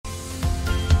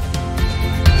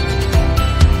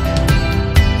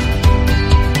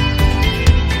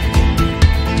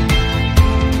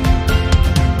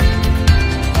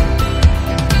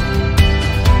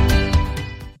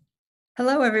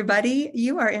Hello, everybody.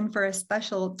 You are in for a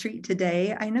special treat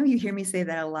today. I know you hear me say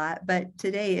that a lot, but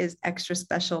today is extra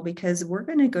special because we're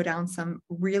going to go down some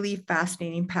really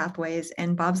fascinating pathways,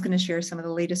 and Bob's going to share some of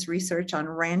the latest research on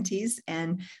RANTES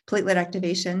and platelet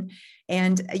activation.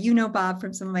 And you know Bob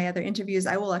from some of my other interviews.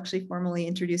 I will actually formally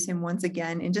introduce him once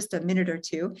again in just a minute or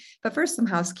two. But first, some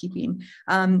housekeeping.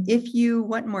 If you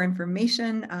want more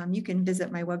information, you can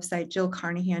visit my website,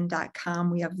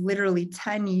 jillcarnahan.com. We have literally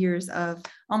 10 years of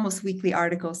almost weekly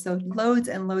articles. So loads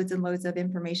and loads and loads of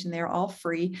information there, all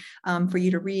free for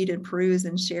you to read and peruse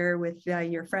and share with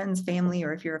your friends, family,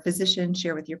 or if you're a physician,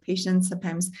 share with your patients.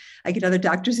 Sometimes I get other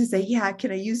doctors who say, yeah,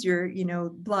 can I use your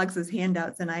blogs as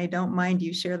handouts? And I don't mind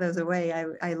you share those away.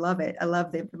 I love it. I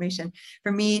love the information.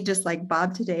 For me, just like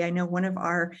Bob today, I know one of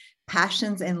our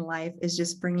passions in life is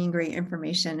just bringing great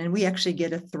information. And we actually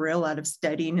get a thrill out of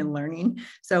studying and learning.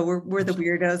 So we're the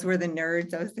weirdos, we're the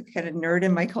nerds. I was the kind of nerd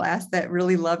in my class that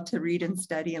really loved to read and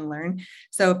study and learn.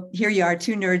 So here you are,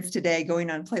 two nerds today going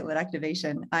on platelet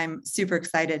activation. I'm super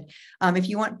excited. If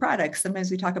you want products,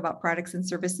 sometimes we talk about products and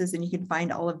services, and you can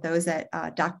find all of those at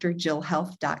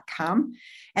drjillhealth.com.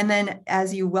 And then,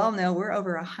 as you well know, we're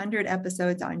over 100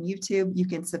 episodes on YouTube. You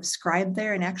can subscribe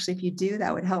there. And actually, if you do,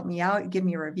 that would help me out. Give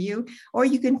me a review. Or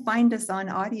you can find us on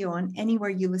audio on anywhere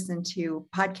you listen to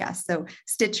podcasts. So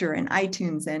Stitcher and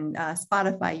iTunes and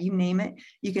Spotify, you name it.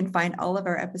 You can find all of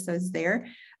our episodes there.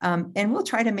 And we'll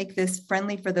try to make this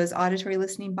friendly for those auditory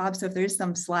listening, Bob. So if there's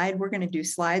some slide, we're going to do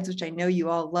slides, which I know you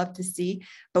all love to see,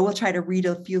 but we'll try to read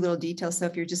a few little details. So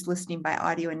if you're just listening by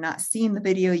audio and not seeing the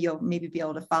video, you'll maybe be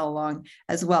able to follow along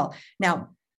as well. Now,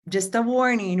 just a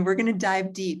warning, we're going to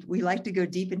dive deep. We like to go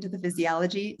deep into the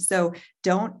physiology. So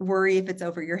don't worry if it's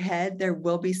over your head. There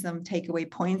will be some takeaway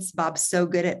points. Bob's so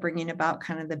good at bringing about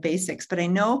kind of the basics, but I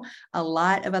know a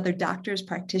lot of other doctors,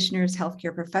 practitioners,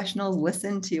 healthcare professionals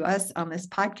listen to us on this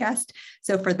podcast.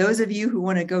 So for those of you who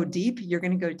want to go deep, you're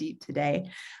going to go deep today.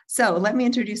 So let me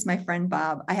introduce my friend,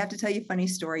 Bob. I have to tell you a funny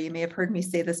story. You may have heard me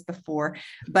say this before,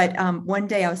 but one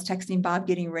day I was texting Bob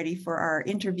getting ready for our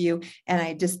interview, and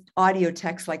I just audio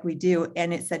text like we do.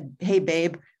 And it said, "Hey,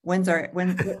 babe, what time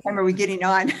are we getting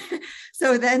on?"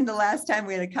 So then the last time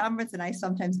we had a conference, and I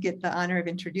sometimes get the honor of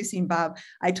introducing Bob,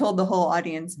 I told the whole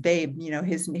audience, Babe,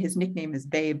 his nickname is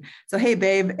Babe. So, hey,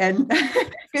 Babe, and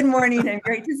good morning and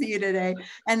great to see you today.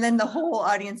 And then the whole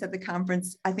audience at the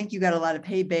conference, I think you got a lot of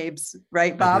hey, babes,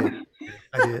 right, Bob?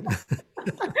 I did.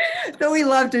 So we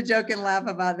love to joke and laugh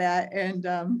about that. And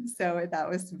so that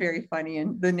was very funny.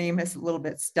 And the name is a little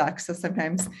bit stuck. So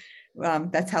sometimes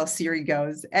that's how Siri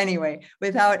goes. Anyway,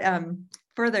 without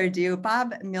further ado,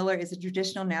 Bob Miller is a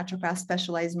traditional naturopath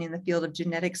specializing in the field of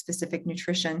genetic-specific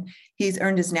nutrition. He's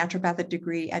earned his naturopathic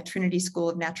degree at Trinity School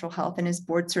of Natural Health and is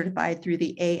board certified through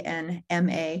the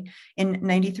ANMA. In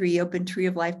 '93, he opened Tree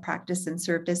of Life practice and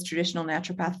served as traditional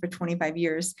naturopath for 25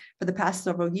 years. For the past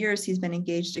several years, he's been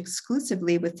engaged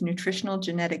exclusively with nutritional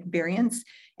genetic variants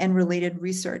and related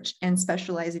research, and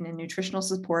specializing in nutritional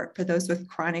support for those with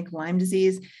chronic Lyme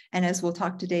disease, and as we'll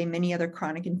talk today, many other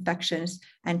chronic infections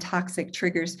and toxic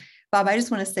triggers. Bob, I just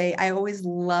want to say, I always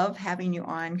love having you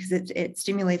on because it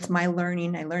stimulates my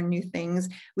learning. I learn new things.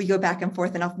 We go back and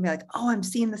forth and often be like, oh, I'm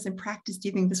seeing this in practice. Do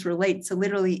you think this relates? So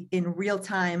literally in real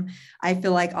time, I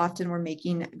feel like often we're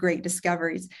making great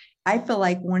discoveries. I feel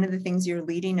like one of the things you're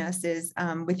leading us is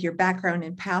with your background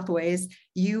in pathways,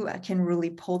 you can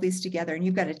really pull these together, and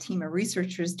you've got a team of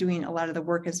researchers doing a lot of the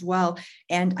work as well.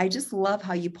 And I just love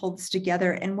how you pulled this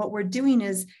together. And what we're doing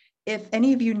is, if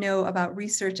any of you know about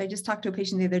research, I just talked to a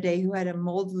patient the other day who had a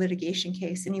mold litigation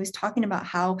case, and he was talking about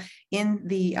how in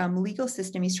the legal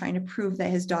system, he's trying to prove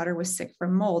that his daughter was sick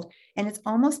from mold. And it's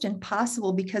almost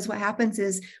impossible because what happens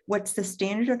is what's the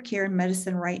standard of care in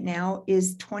medicine right now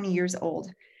is 20 years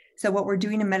old. So what we're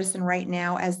doing in medicine right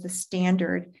now as the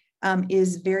standard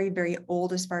is very, very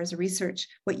old as far as the research.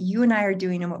 What you and I are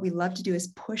doing and what we love to do is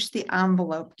push the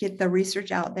envelope, get the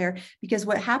research out there, because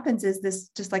what happens is this,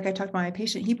 just like I talked about my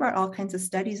patient, he brought all kinds of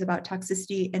studies about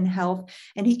toxicity and health,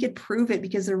 and he could prove it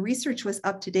because the research was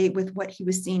up to date with what he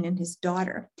was seeing in his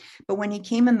daughter. But when he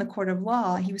came in the court of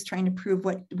law, he was trying to prove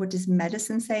what does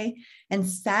medicine say? And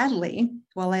sadly,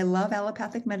 while I love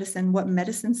allopathic medicine, what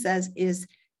medicine says is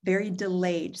very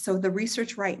delayed. So the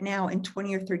research right now in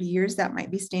 20 or 30 years, that might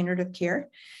be standard of care.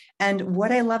 And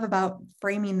what I love about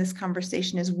framing this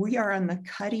conversation is we are on the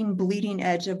cutting, bleeding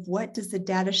edge of what does the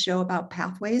data show about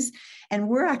pathways. And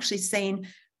we're actually saying,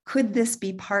 could this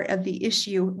be part of the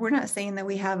issue? We're not saying that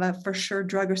we have a for sure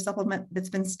drug or supplement that's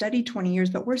been studied 20 years,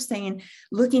 but we're saying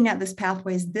looking at this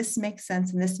pathways, this makes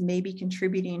sense and this may be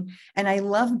contributing. And I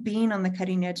love being on the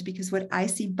cutting edge because what I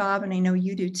see, Bob, and I know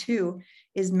you do too,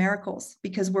 is miracles,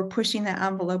 because we're pushing that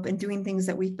envelope and doing things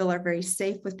that we feel are very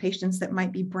safe with patients that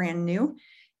might be brand new,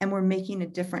 and we're making a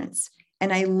difference.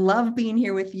 And I love being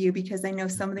here with you because I know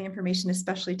some of the information,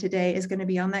 especially today, is going to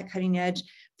be on that cutting edge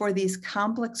for these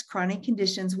complex chronic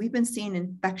conditions. We've been seeing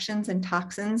infections and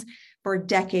toxins for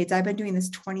decades. I've been doing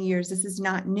this 20 years. This is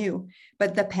not new,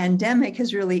 but the pandemic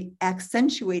has really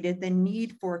accentuated the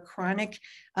need for chronic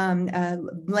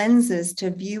lenses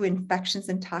to view infections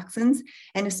and toxins.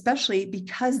 And especially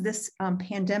because this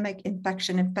pandemic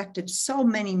infection infected so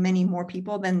many, many more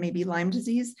people than maybe Lyme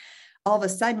disease, all of a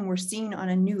sudden we're seeing on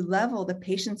a new level the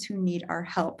patients who need our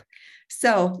help.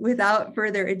 So without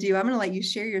further ado, I'm going to let you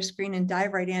share your screen and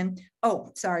dive right in.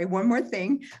 Oh, sorry, one more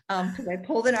thing, because I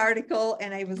pulled an article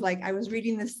and I was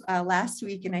reading this last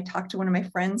week, and I talked to one of my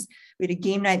friends. We had a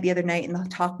game night the other night and the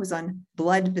talk was on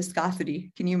blood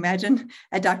viscosity. Can you imagine?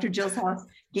 At Dr. Jill's house,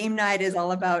 game night is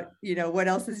all about, what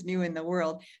else is new in the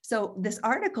world. So this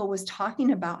article was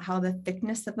talking about how the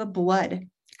thickness of the blood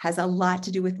has a lot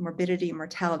to do with morbidity and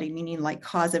mortality, meaning like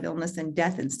cause of illness and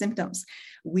death and symptoms.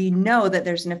 We know that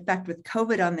there's an effect with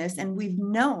COVID on this, and we've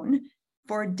known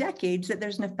for decades that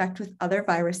there's an effect with other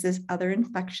viruses, other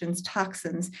infections,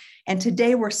 toxins. And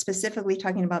today we're specifically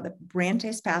talking about the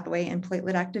Brandeis pathway and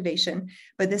platelet activation,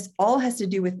 but this all has to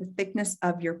do with the thickness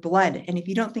of your blood. And if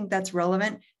you don't think that's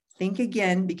relevant, think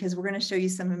again, because we're going to show you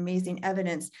some amazing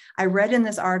evidence. I read in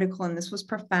this article, and this was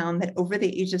profound, that over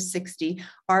the age of 60,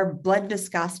 our blood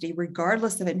viscosity,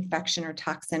 regardless of infection or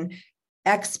toxin,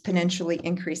 exponentially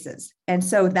increases. And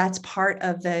so that's part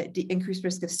of the increased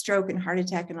risk of stroke and heart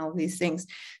attack and all of these things.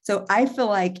 So I feel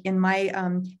like in my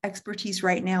expertise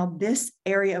right now, this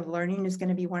area of learning is going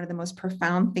to be one of the most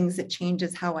profound things that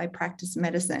changes how I practice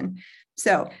medicine.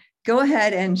 So go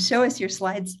ahead and show us your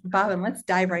slides, Bob, and let's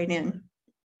dive right in.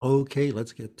 Okay,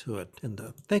 let's get to it. And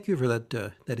thank you for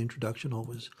that introduction.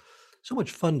 Always so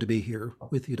much fun to be here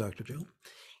with you, Dr. Jill.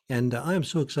 And I am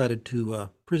so excited to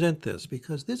present this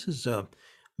because this is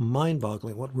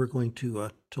mind-boggling what we're going to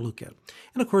look at.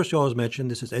 And of course, you always mention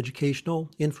this is educational,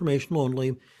 informational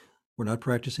only. We're not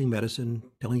practicing medicine,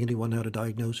 telling anyone how to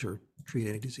diagnose or treat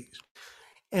any disease.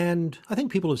 And I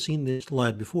think people have seen this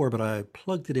slide before, but I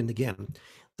plugged it in again.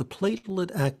 The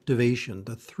platelet activation,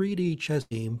 the 3D chess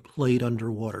game played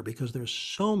underwater, because there's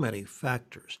so many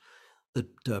factors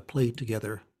that play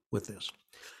together with this.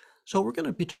 So we're going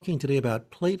to be talking today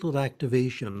about platelet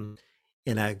activation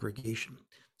and aggregation.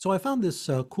 So I found this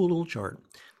cool little chart.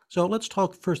 So let's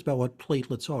talk first about what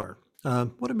platelets are.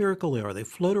 What a miracle they are. They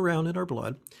float around in our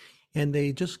blood, and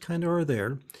they just kind of are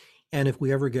there. And if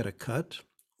we ever get a cut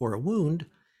or a wound,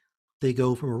 they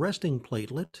go from a resting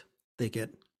platelet, they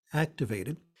get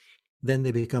activated, then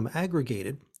they become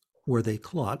aggregated, where they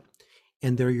clot,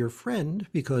 and they're your friend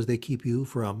because they keep you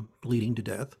from bleeding to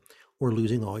death or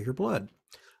losing all your blood.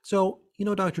 So,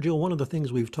 Dr. Jill, one of the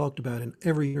things we've talked about in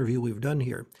every interview we've done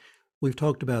here, we've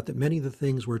talked about that many of the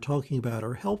things we're talking about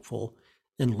are helpful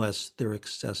unless they're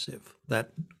excessive.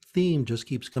 That theme just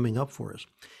keeps coming up for us.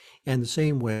 And the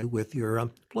same way with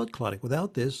your blood clotting.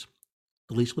 Without this,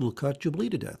 the least little cut, you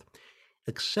bleed to death.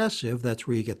 Excessive, that's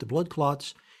where you get the blood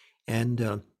clots, and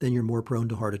then you're more prone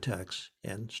to heart attacks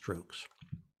and strokes.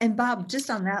 And Bob, just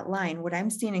on that line, what I'm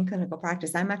seeing in clinical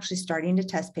practice, I'm actually starting to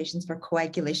test patients for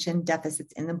coagulation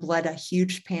deficits in the blood, a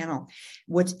huge panel.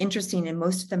 What's interesting, in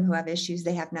most of them who have issues,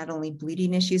 they have not only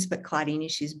bleeding issues, but clotting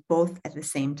issues, both at the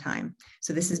same time.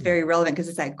 So this is very relevant because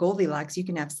it's at Goldilocks. You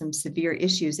can have some severe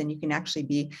issues and you can actually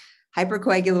be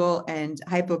hypercoagulable and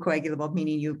hypocoagulable,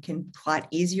 meaning you can clot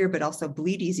easier, but also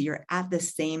bleed easier at the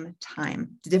same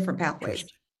time. Different pathways.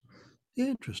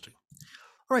 Interesting.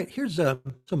 All right, here's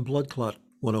some blood clot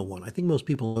 101. I think most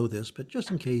people know this, but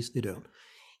just in case they don't.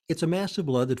 It's a mass of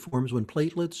blood that forms when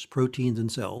platelets, proteins,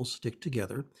 and cells stick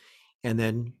together. And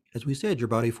then, as we said, your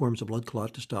body forms a blood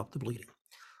clot to stop the bleeding.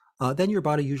 Then your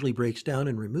body usually breaks down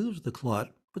and removes the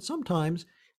clot, but sometimes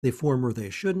they form where they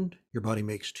shouldn't. Your body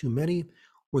makes too many,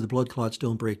 or the blood clots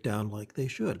don't break down like they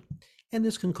should. And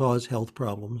this can cause health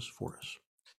problems for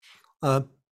us.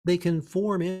 They can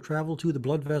form and travel to the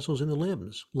blood vessels in the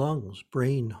limbs, lungs,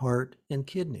 brain, heart, and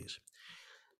kidneys.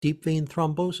 Deep vein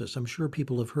thrombosis, I'm sure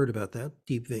people have heard about that,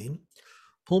 deep vein.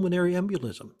 Pulmonary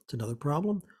embolism, it's another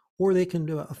problem. Or they can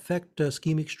affect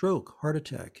ischemic stroke, heart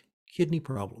attack, kidney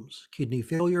problems, kidney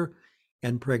failure,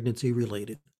 and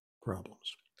pregnancy-related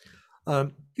problems.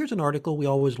 Here's an article. We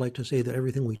always like to say that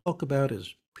everything we talk about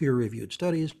is peer-reviewed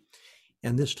studies.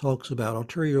 And this talks about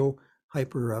arterial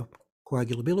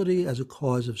hypercoagulability as a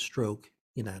cause of stroke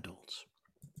in adults.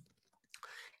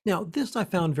 Now, this I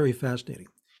found very fascinating.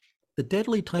 The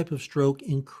deadly type of stroke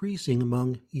increasing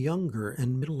among younger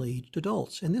and middle-aged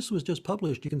adults. And this was just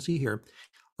published, you can see here,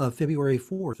 February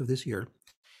 4th of this year.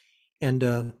 And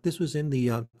this was in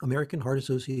the American Heart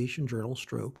Association journal,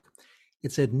 Stroke.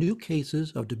 It said new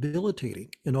cases of debilitating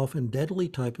and often deadly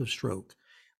type of stroke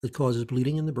that causes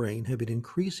bleeding in the brain have been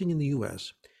increasing in the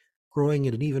US, growing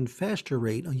at an even faster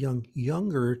rate among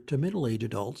younger to middle-aged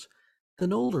adults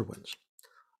than older ones.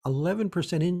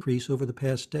 11% increase over the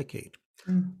past decade.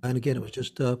 Mm. And again, it was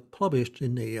just published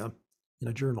in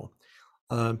a journal.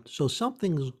 So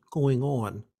something's going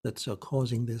on that's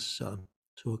causing this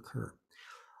to occur.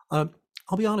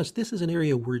 I'll be honest, this is an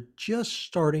area we're just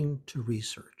starting to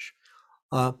research.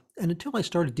 And until I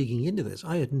started digging into this,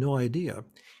 I had no idea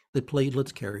that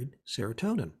platelets carried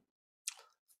serotonin.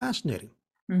 Fascinating.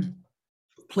 Mm.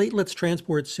 Platelets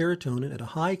transport serotonin at a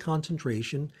high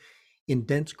concentration in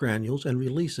dense granules and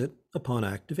release it upon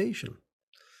activation.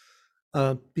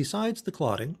 Besides the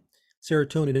clotting,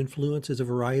 serotonin influences a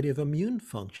variety of immune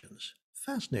functions.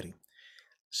 Fascinating.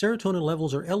 Serotonin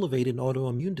levels are elevated in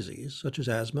autoimmune disease, such as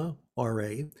asthma,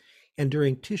 RA, and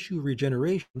during tissue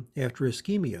regeneration after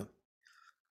ischemia.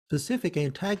 Specific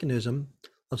antagonism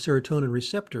of serotonin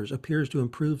receptors appears to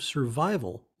improve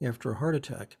survival after a heart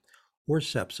attack or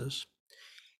sepsis.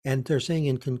 And they're saying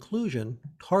in conclusion,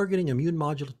 targeting immune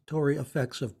modulatory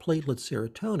effects of platelet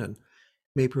serotonin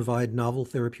may provide novel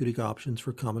therapeutic options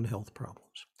for common health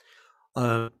problems.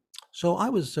 So I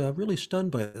was really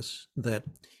stunned by this, that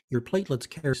your platelets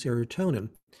carry serotonin,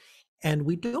 and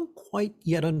we don't quite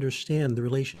yet understand the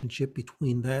relationship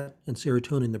between that and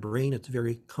serotonin in the brain. It's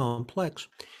very complex.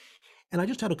 And I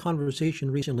just had a conversation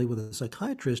recently with a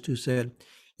psychiatrist who said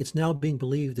it's now being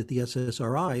believed that the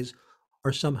SSRIs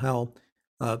are somehow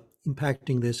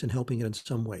impacting this and helping it in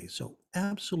some way. So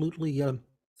absolutely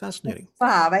fascinating.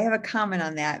 Bob, I have a comment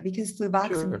on that because Sure.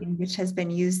 fluvoxamine, which has been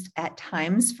used at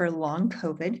times for long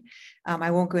COVID,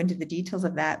 I won't go into the details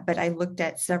of that, but I looked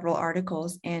at several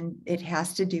articles and it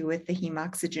has to do with the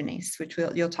hemoxygenase, which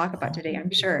you'll talk about today,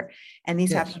 I'm sure. And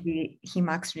these have Yes. to be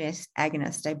hemoxygenase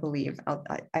agonist, I believe.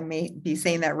 I may be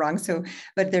saying that wrong. So,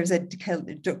 but there's a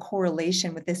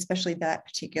correlation with especially that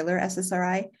particular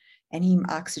SSRI and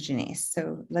hemoxygenase.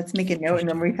 So let's make a note, and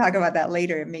then when we talk about that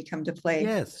later, it may come to play.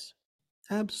 Yes,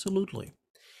 absolutely.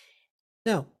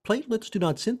 Now, platelets do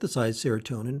not synthesize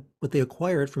serotonin, but they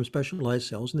acquire it from specialized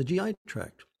cells in the GI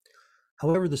tract.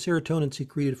 However, the serotonin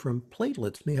secreted from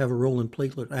platelets may have a role in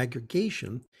platelet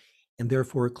aggregation and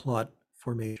therefore clot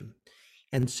formation.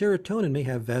 And serotonin may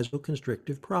have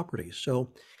vasoconstrictive properties.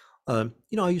 So, I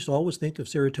used to always think of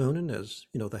serotonin as,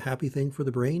 the happy thing for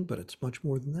the brain, but it's much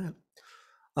more than that.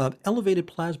 Elevated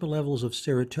plasma levels of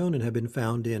serotonin have been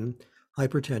found in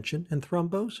hypertension and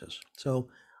thrombosis. So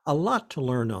a lot to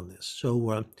learn on this.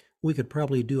 So we could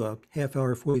probably do a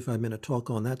half-hour, 45-minute talk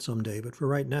on that someday. But for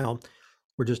right now,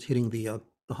 we're just hitting the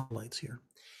highlights here.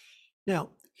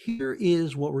 Now, here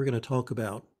is what we're going to talk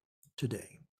about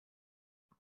today.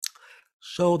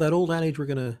 So that old adage, we're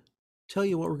going to tell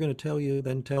you what we're going to tell you,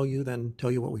 then tell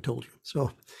you what we told you.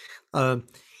 So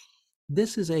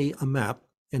this is a map.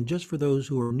 And just for those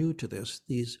who are new to this,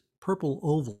 these purple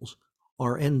ovals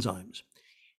are enzymes.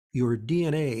 Your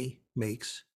DNA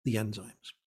makes the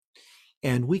enzymes.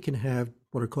 And we can have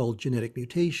what are called genetic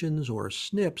mutations or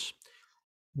SNPs,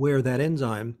 where that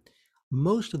enzyme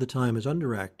most of the time is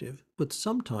underactive, but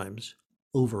sometimes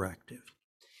overactive.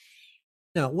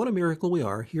 Now, what a miracle we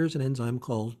are. Here's an enzyme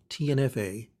called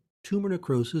TNFA, tumor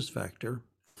necrosis factor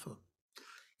alpha.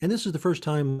 And this is the first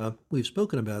time we've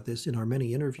spoken about this in our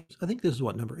many interviews. I think this is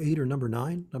what, number 8 or number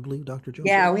 9, I believe, Dr. Joe.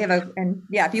 Yeah, we have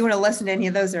if you want to listen to any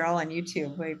of those, they're all on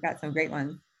YouTube. We've got some great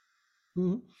ones.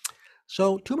 Mm-hmm.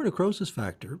 So tumor necrosis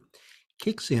factor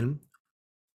kicks in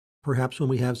perhaps when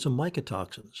we have some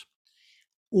mycotoxins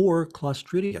or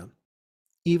Clostridia,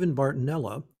 even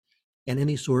Bartonella, and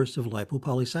any source of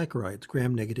lipopolysaccharides,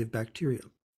 gram-negative bacteria.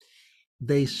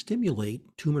 They stimulate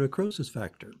tumor necrosis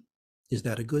factor. Is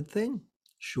that a good thing?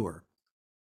 Sure.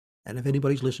 And if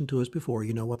anybody's listened to us before,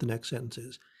 you know what the next sentence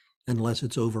is, unless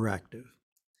it's overactive.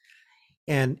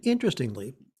 And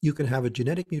interestingly, you can have a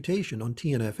genetic mutation on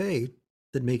TNFA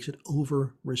that makes it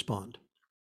over-respond.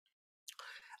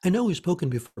 I know we've spoken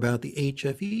before about the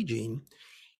HFE gene,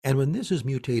 and when this is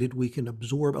mutated, we can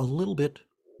absorb a little bit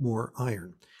more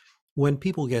iron. When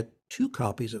people get 2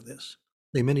 copies of this,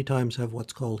 they many times have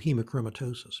what's called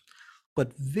hemochromatosis,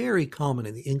 but very common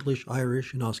in the English,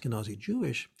 Irish, and Ashkenazi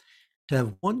Jewish to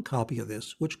have 1 copy of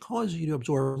this, which causes you to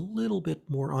absorb a little bit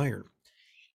more iron.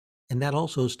 and that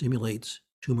also stimulates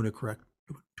tumor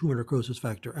necrosis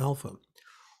factor alpha.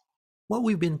 What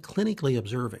we've been clinically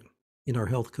observing in our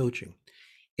health coaching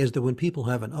is that when people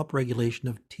have an upregulation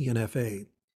of TNFA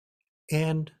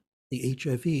and the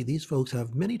HFE, these folks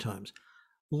have many times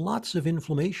lots of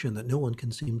inflammation that no one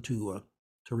can seem to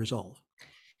resolve.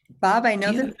 Bob, I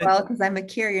know this TNFA, well because I'm a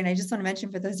carrier, and I just want to mention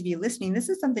for those of you listening, this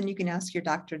is something you can ask your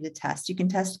doctor to test. You can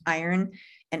test iron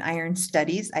and iron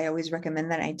studies. I always recommend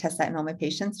that. I test that in all my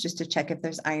patients just to check if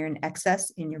there's iron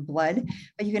excess in your blood.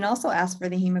 But you can also ask for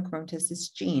the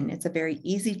hemochromatosis gene. It's a very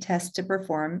easy test to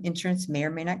perform. Insurance may or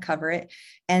may not cover it,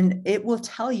 and it will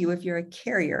tell you if you're a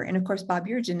carrier. And of course, Bob,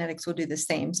 your genetics will do the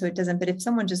same. So it doesn't, but if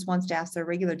someone just wants to ask their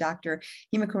regular doctor,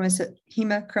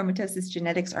 hemochromatosis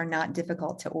genetics are not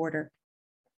difficult to order.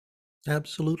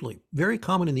 absolutely. Very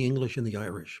common in the English and the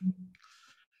Irish.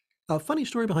 A funny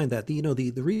story behind that.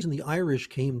 The reason the Irish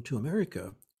came to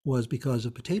America was because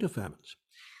of potato famines.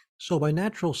 So by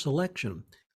natural selection,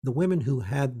 the women who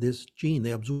had this gene,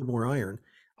 they absorbed more iron.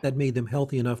 That made them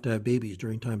healthy enough to have babies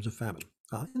during times of famine.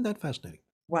 Isn't that fascinating?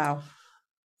 Wow.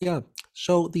 Yeah.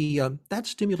 So that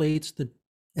stimulates the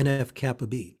NF-kappa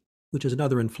B, which is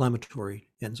another inflammatory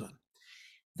enzyme.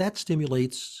 That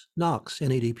stimulates NOx,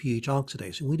 NADPH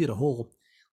oxidase, and we did a whole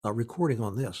recording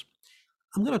on this.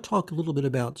 I'm going to talk a little bit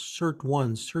about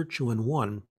SIRT1,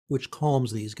 sirtuin-1, which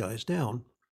calms these guys down.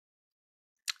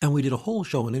 And we did a whole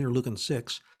show on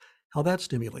interleukin-6, how that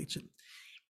stimulates it.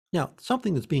 Now,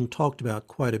 something that's being talked about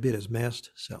quite a bit is mast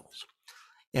cells.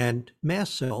 And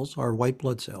mast cells are white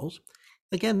blood cells.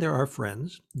 Again, they're our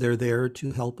friends. They're there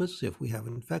to help us if we have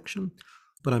an infection.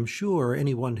 But I'm sure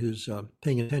anyone who's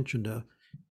paying attention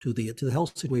to the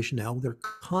health situation now, they're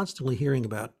constantly hearing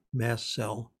about mast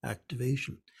cell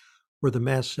activation, where the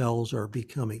mast cells are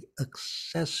becoming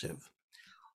excessive.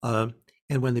 And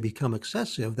when they become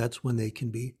excessive, that's when they can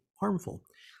be harmful.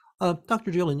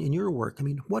 Dr. Jill, in your work, I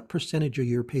mean, what percentage of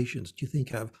your patients do you think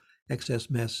have excess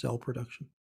mast cell production?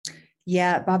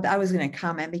 Yeah, Bob, I was going to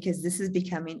comment because this is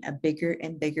becoming a bigger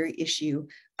and bigger issue.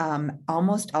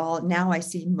 Almost all, now I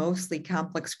see mostly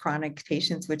complex chronic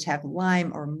patients which have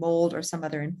Lyme or mold or some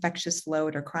other infectious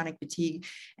load or chronic fatigue.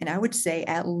 And I would say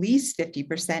at least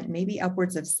 50%, maybe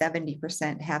upwards of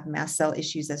 70% have mast cell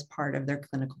issues as part of their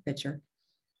clinical picture.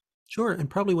 Sure, and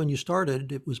probably when you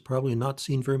started, it was probably not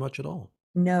seen very much at all.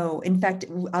 No, in fact,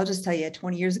 I'll just tell you,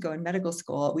 20 years ago in medical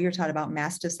school, we were taught about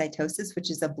mastocytosis, which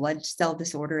is a blood cell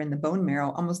disorder in the bone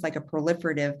marrow, almost like a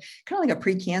proliferative, kind of like a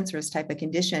precancerous type of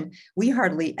condition. We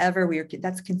hardly ever,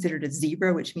 that's considered a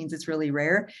zebra, which means it's really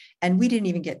rare. And we didn't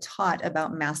even get taught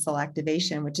about mast cell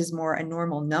activation, which is more a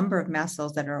normal number of mast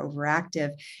cells that are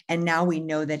overactive. And now we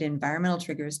know that environmental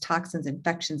triggers, toxins,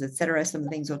 infections, et cetera, some of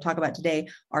the things we'll talk about today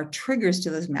are triggers to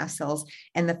those mast cells.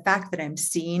 And the fact that I'm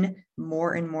seeing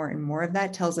more and more and more of that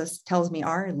tells me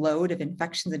our load of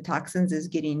infections and toxins is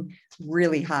getting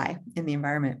really high in the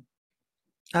environment.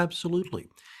 Absolutely.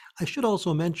 I should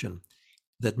also mention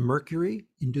that mercury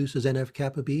induces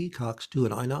NF-kappa B, COX-2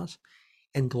 and INOS,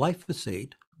 and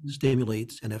glyphosate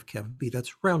stimulates NF-kappa B.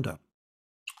 That's Roundup.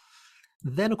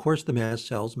 Then, of course, the mast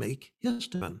cells make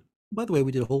histamine. By the way,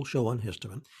 we did a whole show on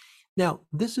histamine. Now,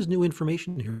 this is new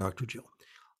information here, Dr. Jill.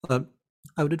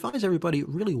 I would advise everybody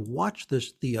really watch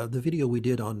the video we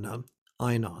did on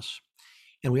INOS,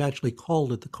 and we actually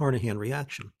called it the Carnahan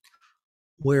reaction,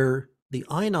 where the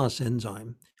INOS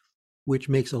enzyme, which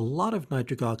makes a lot of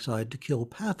nitric oxide to kill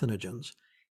pathogens,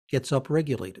 gets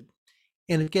upregulated.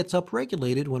 And it gets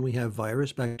upregulated when we have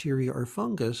virus, bacteria, or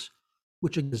fungus,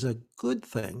 which is a good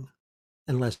thing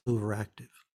unless overactive.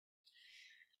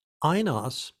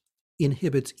 INOS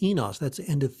inhibits eNOS, that's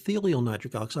endothelial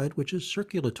nitric oxide, which is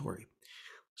circulatory.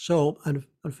 So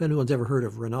if anyone's ever heard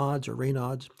of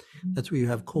Raynaud's, that's where you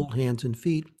have cold hands and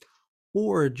feet,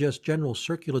 or just general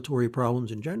circulatory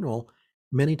problems in general.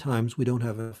 Many times we don't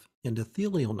have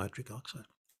endothelial nitric oxide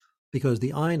because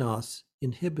the INOS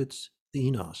inhibits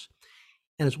the eNOS.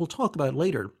 And as we'll talk about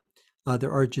later,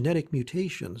 there are genetic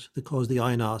mutations that cause the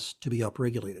INOS to be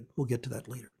upregulated. We'll get to that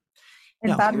later.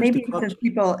 And Now, Bob, here's the maybe crux. because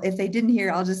people, if they didn't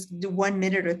hear, I'll just do 1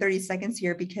 minute or 30 seconds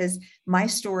here because my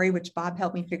story, which Bob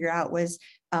helped me figure out, was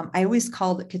I always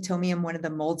called Chaetomium one of the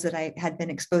molds that I had been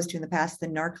exposed to in the past, the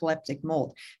narcoleptic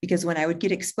mold, because when I would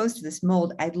get exposed to this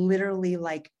mold, I'd literally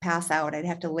like pass out. I'd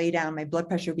have to lay down. My blood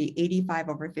pressure would be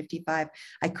 85/55.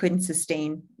 I couldn't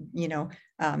sustain,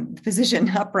 the position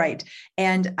upright.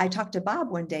 And I talked to Bob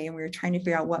one day and we were trying to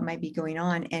figure out what might be going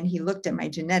on. And he looked at my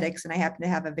genetics and I happen to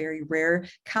have a very rare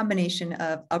combination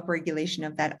of upregulation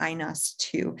of that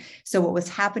INOS2. So what was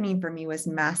happening for me was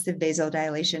massive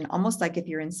vasodilation, almost like if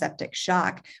you're in septic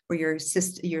shock. back, where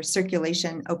your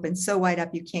circulation opens so wide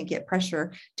up you can't get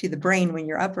pressure to the brain when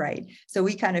you're upright. So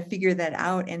we kind of figured that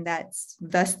out, and that's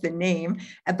thus the name.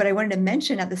 But I wanted to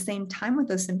mention at the same time with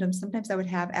those symptoms, sometimes I would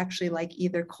have actually like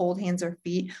either cold hands or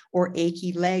feet or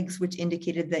achy legs, which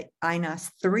indicated that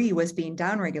INOS3 was being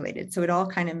downregulated. So it all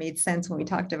kind of made sense when we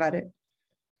talked about it.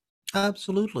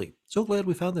 Absolutely. So glad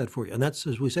we found that for you. And that's,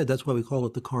 as we said, that's why we call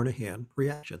it the Carnahan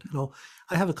reaction.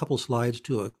 I have a couple slides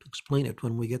to explain it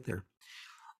when we get there.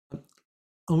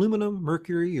 Aluminum,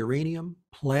 mercury, uranium,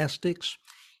 plastics,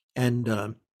 and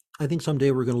I think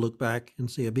someday we're going to look back and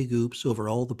see a big oops over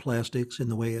all the plastics in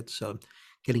the way it's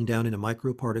getting down into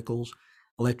microparticles,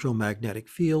 electromagnetic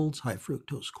fields, high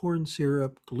fructose corn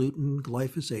syrup, gluten,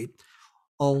 glyphosate,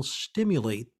 all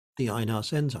stimulate the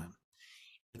INOS enzyme.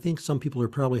 I think some people are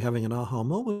probably having an aha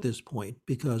moment at this point,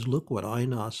 because look what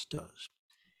INOS does.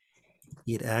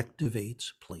 It activates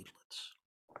platelets.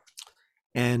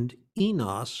 And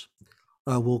eNOS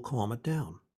will calm it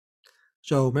down.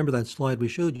 So remember that slide we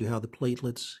showed you how the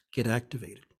platelets get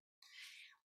activated.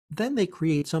 Then they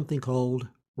create something called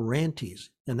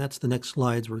RANTES, and that's the next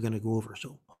slides we're going to go over.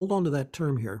 So hold on to that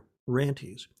term here,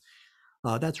 RANTES.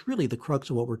 That's really the crux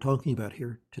of what we're talking about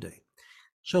here today.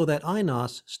 So that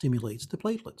INOS stimulates the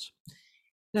platelets.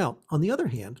 Now, on the other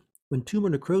hand, when tumor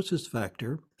necrosis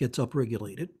factor gets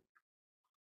upregulated,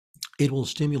 it will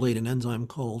stimulate an enzyme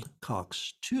called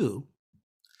COX-2,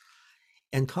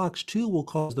 and COX-2 will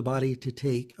cause the body to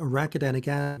take arachidonic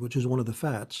acid, which is one of the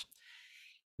fats,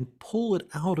 and pull it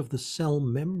out of the cell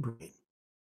membrane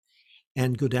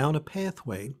and go down a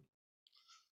pathway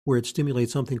where it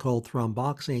stimulates something called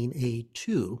thromboxane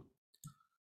A2,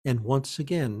 and once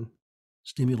again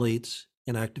stimulates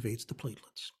and activates the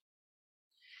platelets.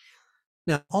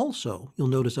 Now, also, you'll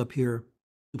notice up here,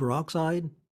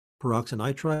 superoxide,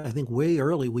 peroxynitrite. I think way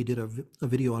early we did a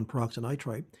video on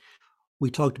peroxynitrite. We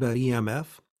talked about EMF.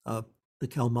 The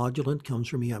calmodulant comes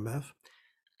from EMF.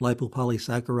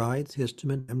 Lipopolysaccharides,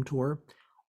 histamine, mTOR.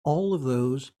 All of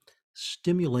those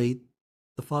stimulate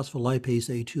the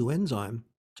phospholipase A2 enzyme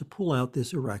to pull out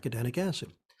this arachidonic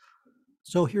acid.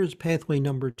 So here's pathway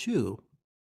number 2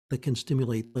 that can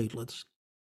stimulate platelets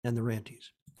and the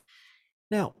RANTES.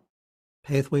 Now,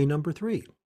 pathway number 3.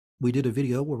 We did a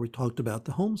video where we talked about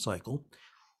the home cycle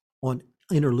on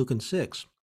interleukin-6.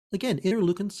 Again,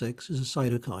 interleukin-6 is a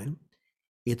cytokine.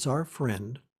 It's our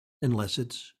friend unless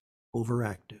it's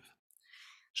overactive.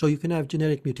 So you can have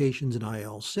genetic mutations in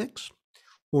IL-6,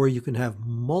 or you can have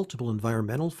multiple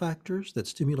environmental factors that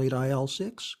stimulate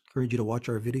IL-6. Encourage you to watch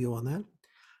our video on that.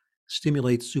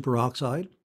 Stimulates superoxide,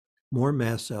 more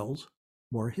mast cells,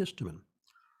 more histamine.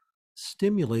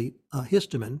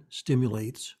 Histamine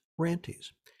stimulates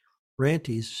RANTES.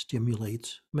 RANTES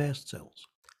stimulates mast cells.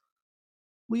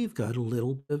 We've got a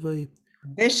little bit of a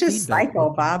vicious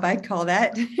cycle, Bob, I call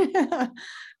that.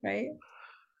 Right?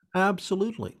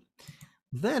 Absolutely.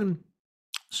 Then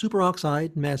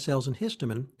superoxide, mast cells, and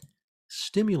histamine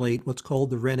stimulate what's called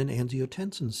the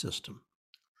renin-angiotensin system,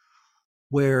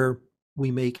 where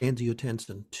we make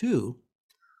angiotensin 2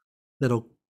 that'll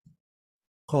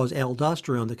cause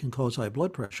aldosterone that can cause high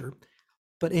blood pressure,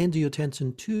 but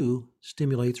angiotensin 2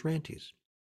 stimulates RANTES.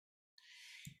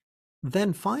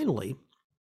 Then finally,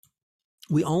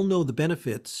 we all know the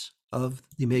benefits of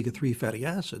the omega-3 fatty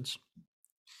acids,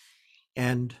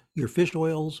 and your fish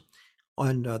oils,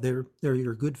 and they're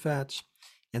your good fats,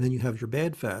 and then you have your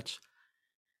bad fats.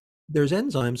 There's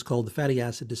enzymes called the fatty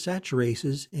acid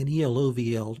desaturases and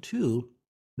ELOVL2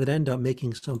 that end up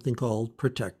making something called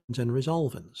protectins and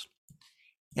resolvins,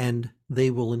 and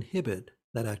they will inhibit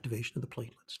that activation of the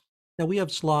platelets. Now, we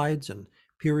have slides and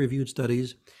peer-reviewed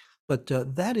studies, but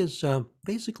that is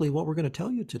basically what we're going to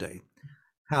tell you today,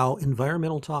 how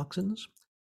environmental toxins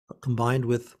combined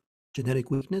with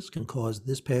genetic weakness can cause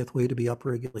this pathway to be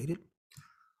upregulated.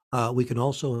 We can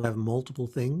also have multiple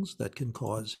things that can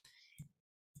cause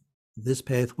this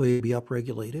pathway to be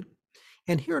upregulated.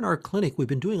 And here in our clinic, we've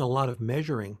been doing a lot of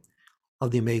measuring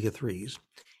of the omega-3s.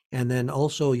 And then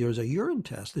also there's a urine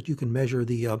test that you can measure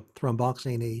the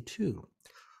thromboxane A2.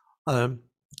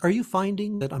 Are you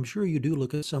finding that, I'm sure you do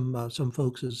look at some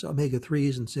folks'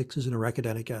 omega-3s and 6s and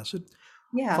arachidonic acid,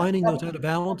 Yeah. finding those out of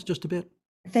balance just a bit?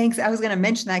 Thanks. I was going to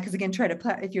mention that because, again,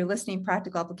 if you're listening,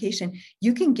 practical application,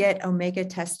 you can get omega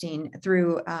testing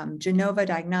through Genova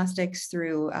Diagnostics,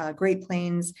 through Great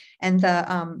Plains, and the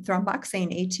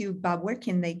thromboxane A2. Bob, where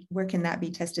can that be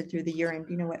tested through the urine?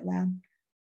 Do you know what lab?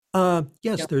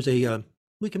 Yes, No. there's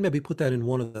we can maybe put that in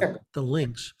one of the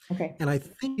links. Okay. And I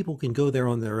think people can go there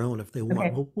on their own if they want.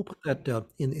 Okay. We'll put that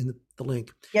in the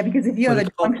link. Yeah, because if you But have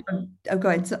oh, go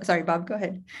ahead. Sorry, Bob, go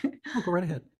ahead. Oh, go right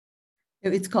ahead.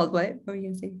 It's called what? What were you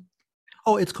gonna say?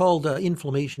 Oh, it's called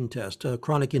inflammation test,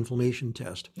 chronic inflammation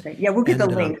test. Okay, yeah, we'll get the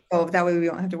And link. So that way we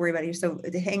won't have to worry about it. So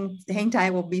the hang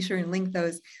tight, we'll be sure and link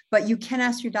those. But you can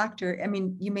ask your doctor. I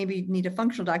mean, you maybe need a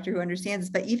functional doctor who understands this,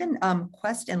 but even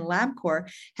Quest and LabCorp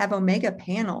have Omega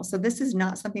panels. So this is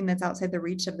not something that's outside the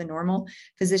reach of the normal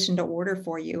physician to order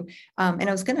for you. And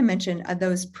I was going to mention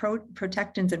those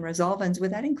protectins and resolvins.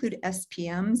 Would that include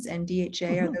SPMs and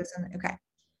DHA? Are those okay?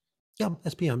 yeah,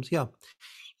 SPMs, yeah.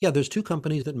 Yeah, there's two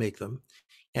companies that make them,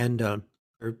 and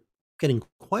they're getting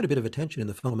quite a bit of attention in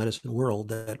the functional medicine world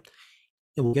that,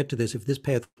 and we'll get to this, if this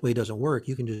pathway doesn't work,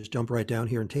 you can just jump right down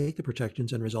here and take the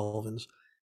protectins and resolvins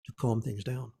to calm things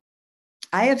down.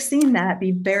 I have seen that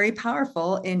be very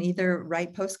powerful in either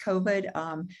right post-COVID,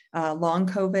 long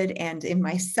COVID, and in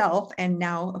myself. And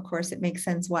now, of course, it makes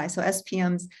sense why. So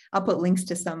SPMs, I'll put links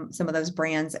to some of those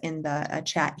brands in the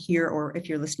chat here, or if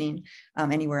you're listening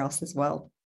anywhere else as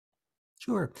well.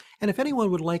 Sure. And if anyone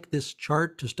would like this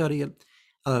chart to study it,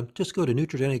 just go to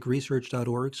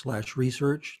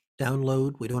nutrigenicresearch.org/research,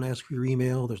 download. We don't ask for your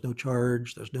email. There's no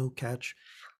charge. There's no catch.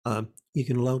 You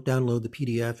can download the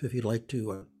PDF if you'd like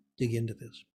to dig into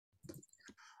this.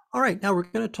 All right, now we're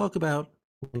going to talk about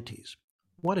RANTES.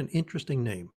 What an interesting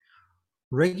name.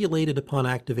 Regulated upon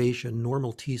activation,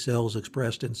 normal T cells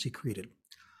expressed and secreted.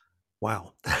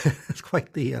 Wow, that's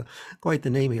quite the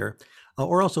name here.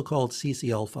 Or also called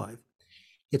CCL5.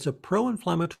 It's a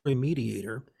pro-inflammatory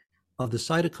mediator of the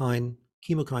cytokine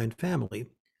chemokine family.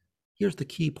 Here's the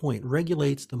key point: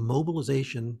 regulates the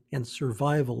mobilization and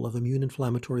survival of immune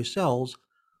inflammatory cells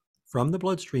from the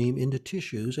bloodstream into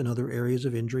tissues and other areas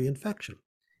of injury infection.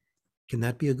 Can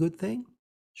that be a good thing?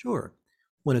 Sure.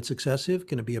 When it's excessive,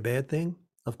 can it be a bad thing?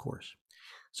 Of course.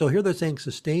 So here they're saying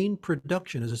sustained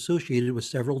production is associated with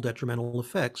several detrimental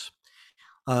effects,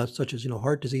 such as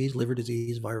heart disease, liver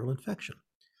disease, viral infection.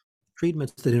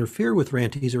 Treatments that interfere with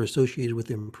RANTES are associated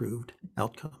with improved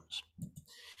outcomes.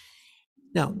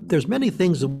 Now, there's many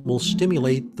things that will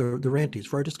stimulate the RANTES.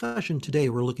 For our discussion today,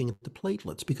 we're looking at the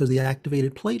platelets because the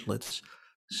activated platelets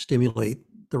stimulate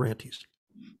the RANTES.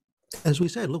 As we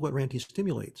said, look what RANTES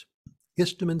stimulates: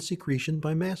 histamine secretion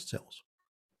by mast cells,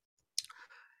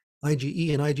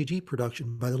 IgE and IgG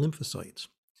production by the lymphocytes,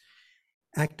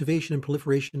 activation and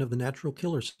proliferation of the natural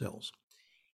killer cells.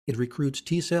 It recruits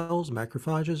T cells,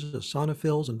 macrophages,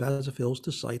 eosinophils, and basophils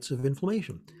to sites of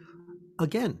inflammation.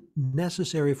 Again,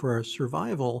 necessary for our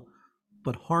survival,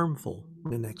 but harmful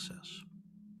in excess.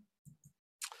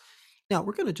 Now,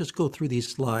 we're going to just go through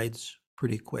these slides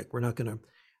pretty quick. We're not going to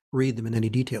read them in any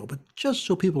detail, but just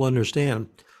so people understand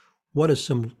what is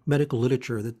some medical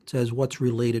literature that says what's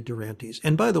related to RANTES.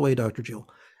 And by the way, Dr. Jill,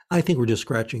 I think we're just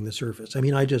scratching the surface. I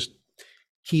mean, I just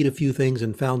keyed a few things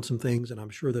and found some things, and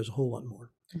I'm sure there's a whole lot more.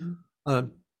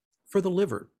 For the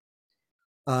liver,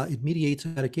 it mediates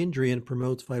hepatic injury and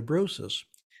promotes fibrosis.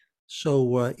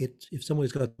 So if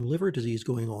somebody's got liver disease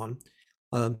going on,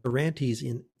 the RANTES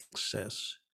in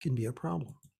excess can be a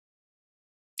problem.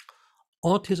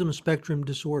 Autism spectrum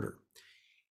disorder.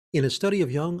 In a study of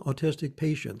young autistic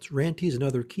patients, RANTES and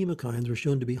other chemokines were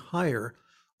shown to be higher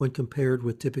when compared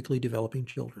with typically developing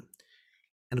children.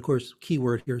 And of course,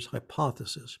 keyword here is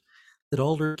hypothesis, that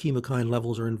older chemokine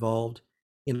levels are involved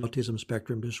in autism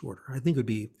spectrum disorder. I think it would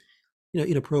be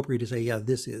inappropriate to say, yeah,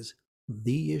 this is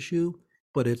the issue,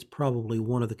 but it's probably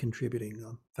one of the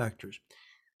contributing factors.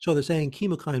 So they're saying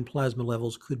chemokine plasma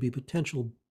levels could be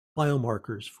potential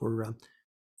biomarkers for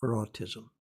autism.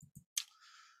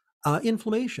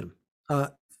 Inflammation,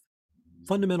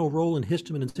 fundamental role in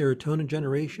histamine and serotonin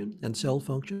generation and cell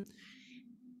function.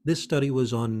 This study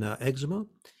was on eczema,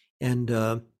 and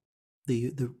the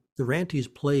RANTES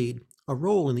played a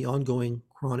role in the ongoing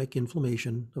chronic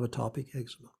inflammation of atopic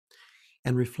eczema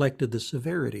and reflected the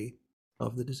severity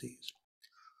of the disease.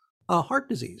 Heart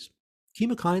disease.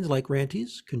 Chemokines like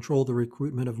RANTES control the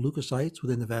recruitment of leukocytes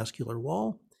within the vascular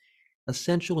wall,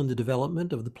 essential in the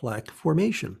development of the plaque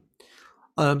formation.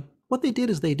 What they did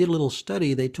is they did a little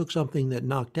study. They took something that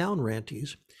knocked down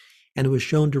RANTES, and it was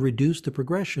shown to reduce the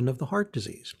progression of the heart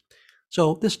disease.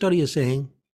 So this study is saying,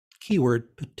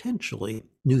 keyword, potentially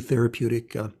new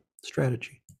therapeutic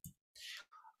strategy.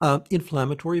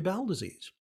 Inflammatory bowel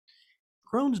disease,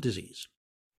 Crohn's disease.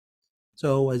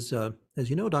 So as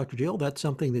you know, Dr. Jill, that's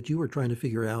something that you were trying to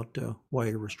figure out why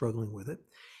you were struggling with it.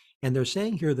 And they're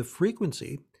saying here the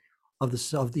frequency of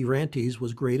the RANTES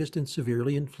was greatest in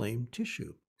severely inflamed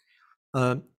tissue.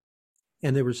 And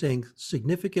they were saying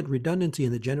significant redundancy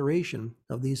in the generation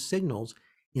of these signals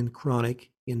in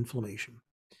chronic inflammation.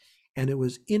 And it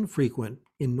was infrequent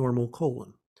in normal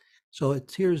colon. So it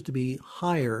appears to be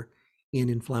higher in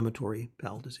inflammatory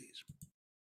bowel disease.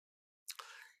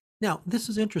 Now, this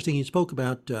is interesting. You spoke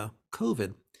about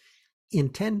COVID. In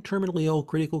 10 terminally ill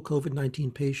critical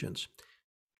COVID-19 patients,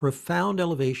 profound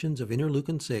elevations of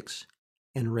interleukin 6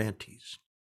 and RANTES.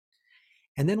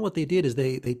 And then what they did is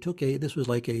they took this was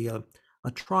like a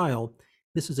trial.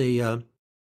 This is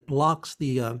blocks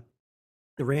the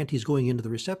RANTES going into the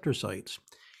receptor sites.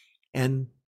 And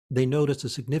they noticed a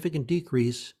significant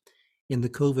decrease in the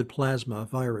COVID plasma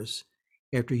virus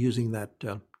after using that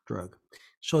drug.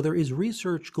 So there is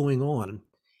research going on,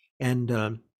 and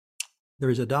there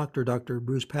is a doctor, Dr.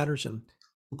 Bruce Patterson,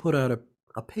 who put out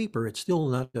a paper. It's still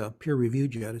not peer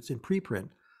reviewed yet. It's in preprint,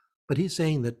 but he's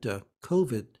saying that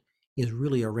COVID is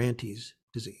really a RANTES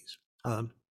disease.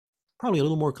 Probably a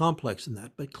little more complex than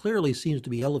that, but clearly seems to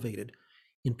be elevated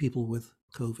in people with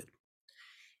COVID.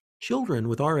 Children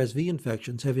with RSV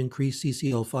infections have increased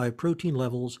CCL5 protein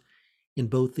levels in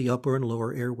both the upper and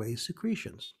lower airway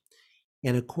secretions,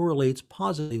 and it correlates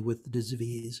positively with the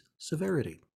disease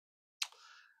severity.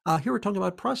 Here we're talking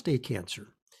about prostate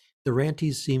cancer. The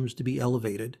RANTES seems to be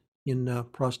elevated in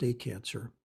prostate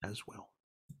cancer as well.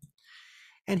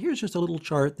 And here's just a little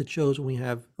chart that shows when we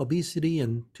have obesity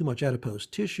and too much adipose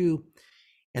tissue,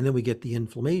 and then we get the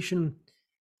inflammation,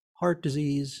 heart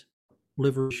disease,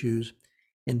 liver issues,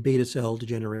 and beta cell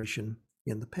degeneration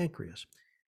in the pancreas.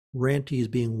 RANTES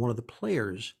being one of the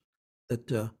players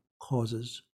that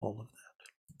causes all of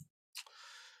that.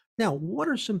 Now, what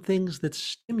are some things that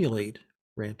stimulate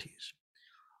RANTES?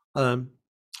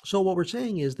 So what we're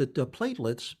saying is that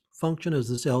platelets function as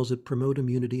the cells that promote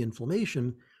immunity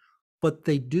inflammation, but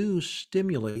they do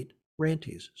stimulate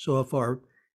RANTES. So if our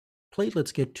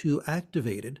platelets get too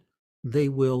activated, they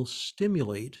will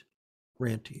stimulate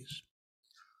RANTES.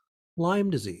 Lyme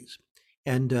disease.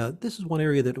 And this is one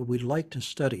area that we'd like to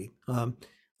study. I'm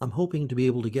hoping to be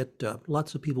able to get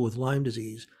lots of people with Lyme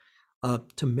disease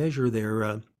to measure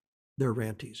their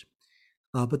RANTES.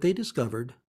 But they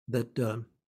discovered that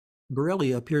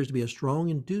Borrelia appears to be a strong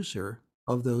inducer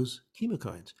of those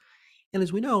chemokines. And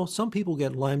as we know, some people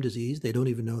get Lyme disease, they don't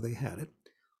even know they had it.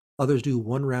 Others do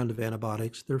one round of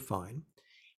antibiotics, they're fine.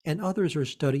 And others are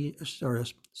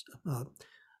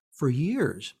for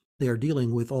years, they are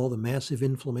dealing with all the massive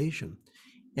inflammation.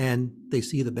 And they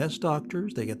see the best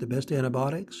doctors, they get the best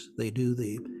antibiotics, they do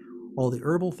all the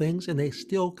herbal things, and they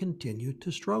still continue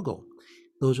to struggle.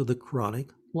 Those are the chronic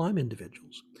Lyme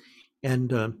individuals.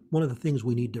 And one of the things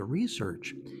we need to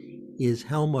research is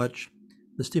how much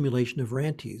the stimulation of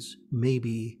RANTES may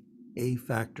be a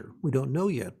factor. We don't know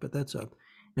yet, but that's an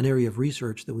area of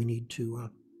research that we need to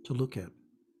look at.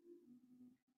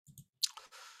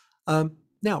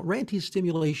 Now, RANTES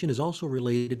stimulation is also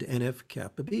related to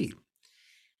NF-kappa B.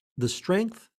 The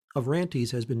strength of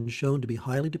RANTES has been shown to be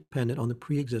highly dependent on the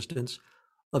preexistence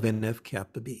of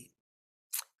NF-kappa B.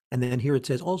 And then here it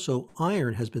says also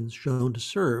iron has been shown to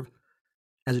serve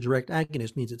as a direct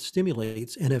agonist, means it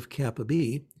stimulates NF-kappa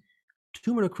B,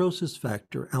 tumor necrosis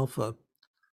factor alpha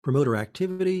promoter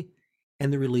activity,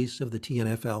 and the release of the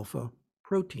TNF-alpha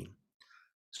protein.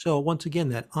 So once again,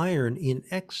 that iron in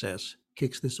excess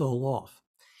kicks this all off.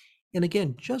 And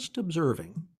again, just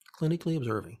observing, clinically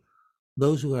observing,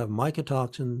 those who have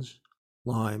mycotoxins,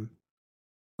 Lyme,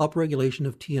 upregulation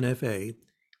of TNF-A,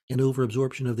 and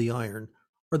overabsorption of the iron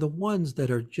are the ones that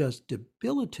are just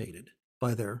debilitated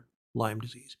by their Lyme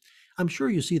disease. I'm sure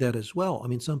you see that as well. I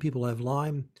mean, some people have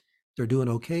Lyme, they're doing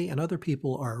okay, and other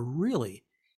people are really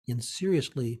in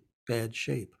seriously bad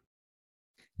shape.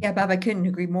 Yeah, Bob, I couldn't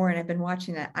agree more. And I've been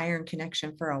watching that iron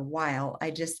connection for a while.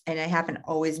 And I haven't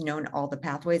always known all the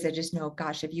pathways. I just know,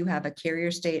 gosh, if you have a carrier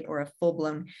state or a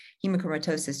full-blown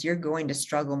hemochromatosis, you're going to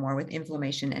struggle more with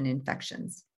inflammation and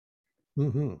infections.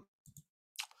 Mm-hmm.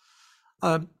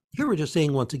 Here we're just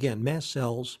saying once again, mast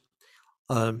cells,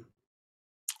 produce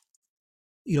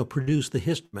the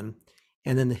histamine,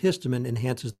 and then the histamine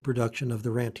enhances the production of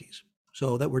the RANTES.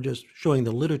 So that we're just showing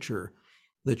the literature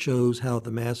that shows how the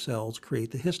mast cells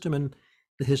create the histamine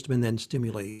then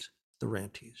stimulates the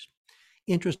RANTES.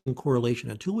 Interesting correlation.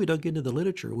 Until we dug into the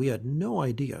literature, we had no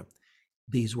idea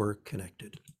these were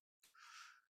connected.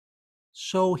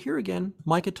 So here again,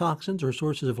 mycotoxins are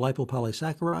sources of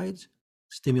lipopolysaccharides,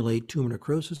 stimulate tumor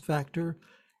necrosis factor,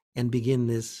 and begin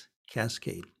this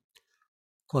cascade.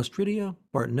 Clostridia,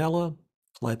 Bartonella,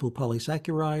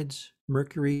 lipopolysaccharides,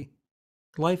 mercury,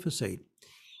 glyphosate.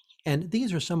 And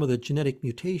these are some of the genetic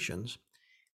mutations,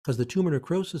 because the tumor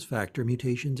necrosis factor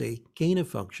mutation is a gain of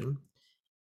function,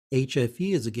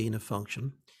 HFE is a gain of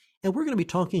function, and we're going to be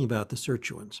talking about the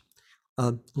sirtuins,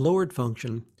 lowered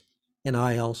function, and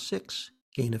IL-6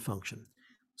 gain of function.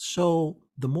 So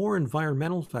the more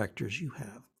environmental factors you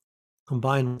have,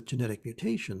 combined with genetic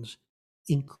mutations,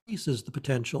 increases the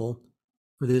potential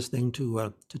for this thing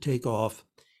to take off,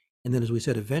 and then, as we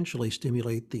said, eventually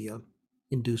stimulate the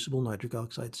inducible nitric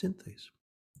oxide synthase.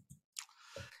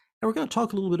 Now we're going to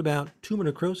talk a little bit about tumor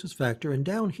necrosis factor, and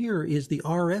down here is the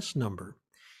RS number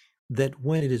that,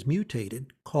 when it is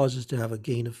mutated, causes to have a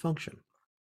gain of function.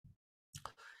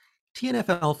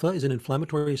 TNF-alpha is an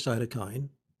inflammatory cytokine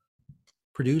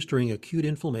produced during acute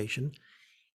inflammation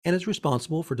and is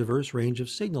responsible for a diverse range of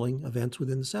signaling events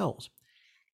within the cells,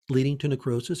 leading to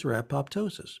necrosis or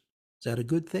apoptosis. Is that a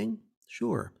good thing?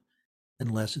 Sure,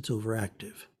 unless it's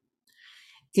overactive.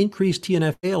 Increased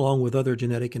TNF-A, along with other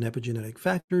genetic and epigenetic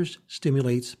factors,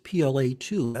 stimulates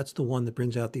PLA2. That's the one that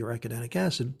brings out the arachidonic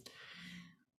acid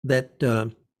that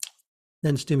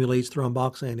then stimulates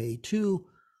thromboxane A2,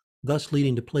 thus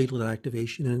leading to platelet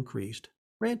activation and increased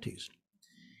RANTES.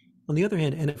 On the other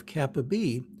hand, NF-kappa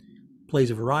B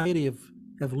plays a variety of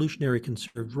evolutionary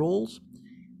conserved roles.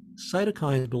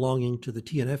 Cytokines belonging to the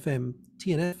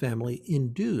TNF family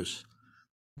induce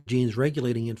genes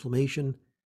regulating inflammation,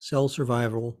 cell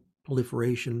survival,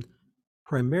 proliferation,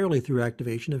 primarily through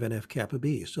activation of NF-kappa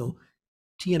B. So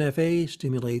TNF-A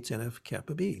stimulates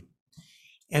NF-kappa B.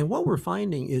 And what we're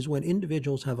finding is when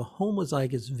individuals have a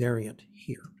homozygous variant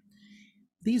here,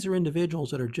 these are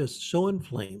individuals that are just so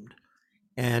inflamed,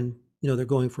 and they're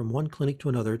going from one clinic to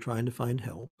another trying to find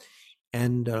help,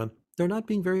 and they're not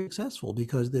being very successful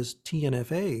because this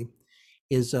TNF-A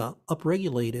is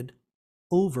upregulated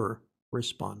over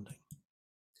responding.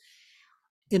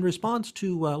 In response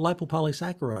to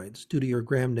lipopolysaccharides due to your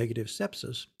gram-negative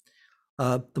sepsis,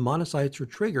 the monocytes are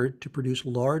triggered to produce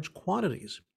large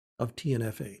quantities of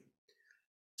TNF-A.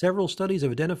 Several studies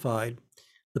have identified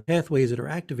the pathways that are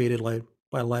activated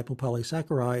by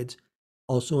lipopolysaccharides,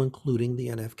 also including the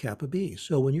NF-kappa B.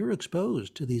 So when you're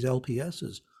exposed to these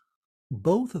LPSs,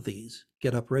 both of these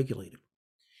get upregulated.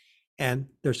 And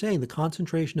they're saying the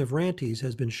concentration of RANTES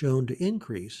has been shown to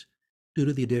increase due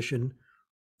to the addition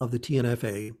of the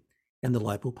TNF-A and the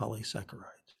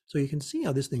lipopolysaccharides. So you can see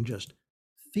how this thing just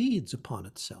feeds upon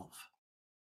itself.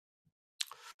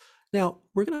 Now,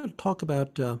 we're going to talk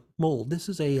about mold. This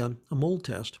is a mold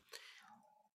test.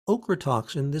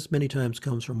 Ochratoxin, this many times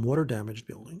comes from water-damaged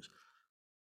buildings.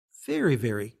 Very,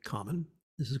 very common.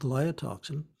 This is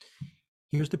glyatoxin.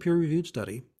 Here's the peer-reviewed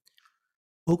study.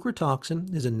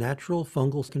 Ochratoxin is a natural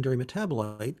fungal secondary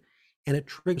metabolite, and it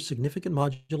triggers significant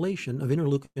modulation of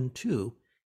interleukin-2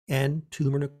 and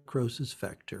tumor necrosis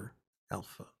factor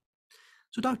alpha.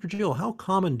 So, Dr. Jill, how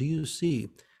common do you see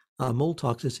mold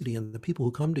toxicity in the people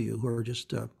who come to you who are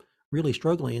just really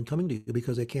struggling and coming to you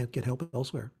because they can't get help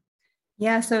elsewhere?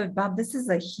 Yeah, so Bob, this is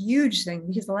a huge thing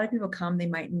because a lot of people come, they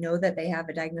might know that they have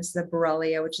a diagnosis of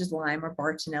Borrelia, which is Lyme or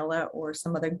Bartonella or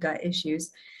some other gut issues.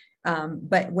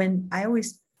 But when I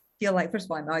always feel like, first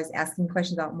of all, I'm always asking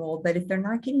questions about mold, but if they're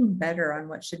not getting better on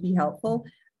what should be helpful,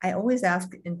 I always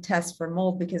ask and test for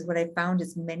mold, because what I found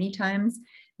is many times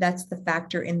that's the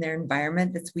factor in their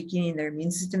environment that's weakening their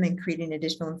immune system and creating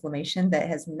additional inflammation that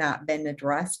has not been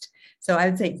addressed. So I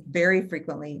would say very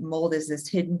frequently mold is this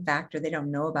hidden factor they don't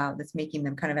know about that's making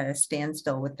them kind of at a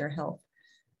standstill with their health.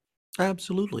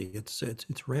 Absolutely, it's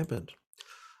rampant.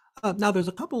 Now, there's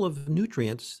a couple of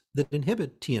nutrients that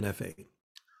inhibit TNF-A,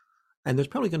 and there's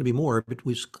probably going to be more, but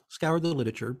we've scoured the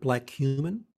literature: black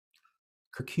cumin,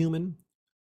 curcumin,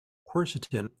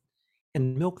 quercetin,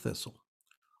 and milk thistle.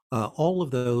 All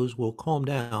of those will calm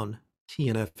down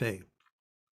TNF-A.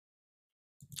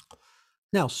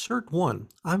 Now, SIRT1,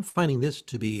 I'm finding this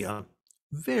to be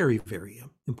very, very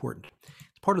important.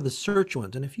 It's part of the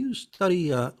SIRT1s, and if you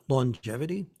study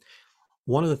longevity,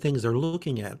 one of the things they're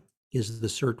looking at is the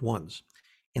SIRT1s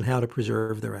and how to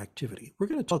preserve their activity. We're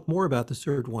going to talk more about the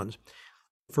SIRT1s.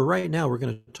 For right now, we're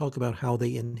going to talk about how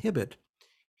they inhibit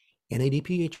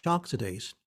NADPH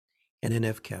oxidase and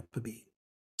NF-kappa B.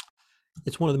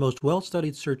 It's one of the most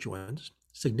well-studied SIRT1s,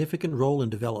 significant role in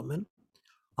development,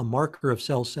 a marker of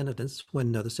cell senescence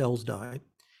when the cells die.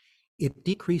 It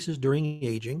decreases during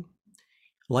aging,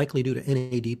 likely due to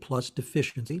NAD plus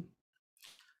deficiency.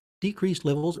 Decreased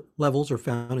levels are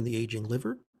found in the aging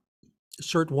liver.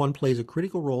 SIRT1 plays a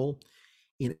critical role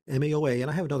in MAOA, and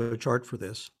I have another chart for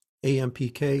this,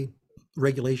 AMPK,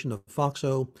 regulation of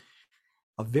FOXO,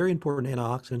 a very important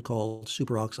antioxidant called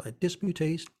superoxide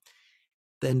dismutase.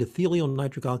 The endothelial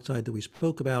nitric oxide that we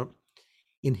spoke about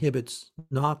inhibits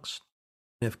NOx,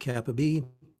 NF-kappa B,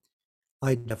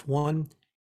 IDF1,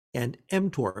 and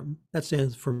mTOR. That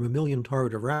stands for mammalian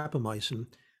target of rapamycin,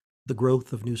 the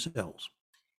growth of new cells.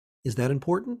 Is that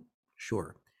important?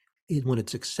 Sure. When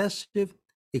it's excessive,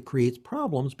 it creates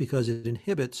problems because it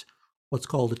inhibits what's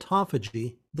called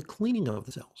autophagy, the cleaning of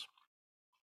the cells.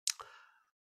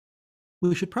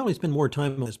 We should probably spend more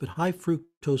time on this, but high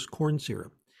fructose corn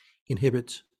syrup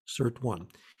inhibits SIRT1.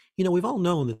 We've all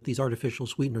known that these artificial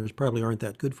sweeteners probably aren't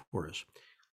that good for us.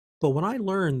 But when I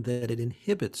learned that it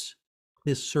inhibits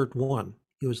this SIRT1,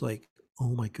 it was like, oh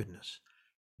my goodness,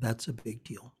 that's a big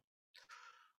deal.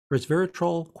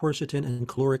 Resveratrol, quercetin, and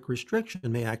caloric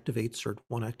restriction may activate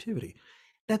SIRT1 activity.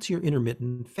 That's your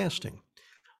intermittent fasting.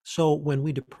 So when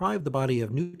we deprive the body of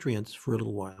nutrients for a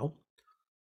little while,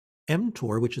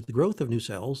 mTOR, which is the growth of new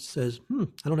cells, says,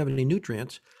 I don't have any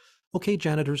nutrients. Okay,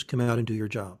 janitors, come out and do your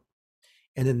job.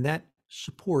 And then that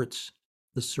supports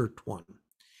the SIRT1.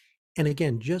 And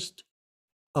again, just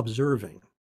observing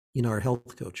in our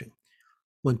health coaching,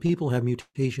 when people have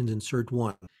mutations in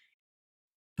SIRT1,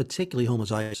 particularly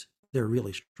homozygous, they're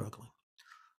really struggling.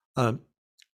 I'm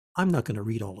not going to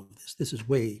read all of this. This is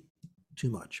way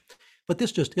too much. But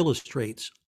this just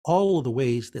illustrates all of the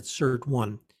ways that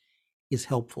SIRT1 is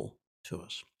helpful to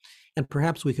us. And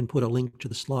perhaps we can put a link to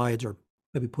the slides, or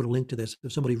maybe put a link to this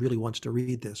if somebody really wants to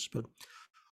read this, but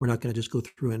we're not going to just go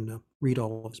through and read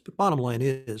all of this. But bottom line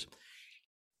is,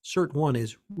 SIRT1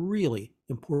 is really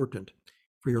important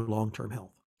for your long-term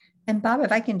health. And Bob,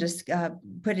 if I can just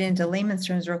put it into layman's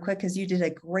terms real quick, because you did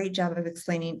a great job of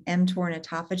explaining mTOR and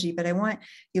autophagy, but I want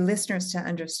you listeners to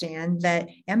understand that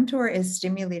mTOR is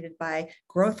stimulated by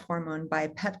growth hormone, by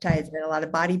peptides that a lot of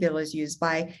bodybuilders use,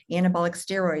 by anabolic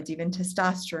steroids, even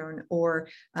testosterone, or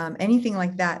anything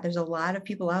like that. There's a lot of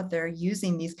people out there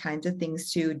using these kinds of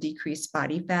things to decrease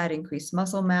body fat, increase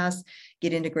muscle mass,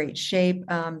 get into great shape.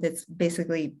 That's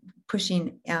basically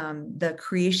pushing the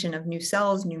creation of new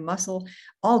cells, new muscle,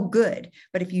 all good.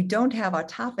 But if you don't have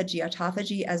autophagy,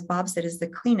 as Bob said, is the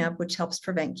cleanup, which helps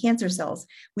prevent cancer cells.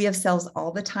 We have cells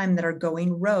all the time that are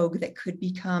going rogue that could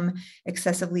become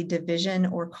excessively division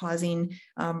or causing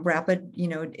rapid,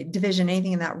 division.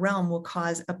 Anything in that realm will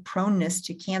cause a proneness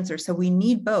to cancer. So we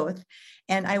need both.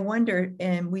 And I wonder,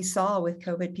 and we saw with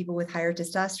COVID, people with higher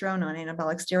testosterone on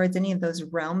anabolic steroids, any of those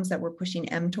realms that were pushing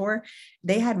mTOR,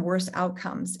 they had worse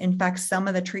outcomes. In fact, some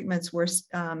of the treatments were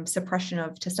suppression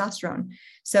of testosterone.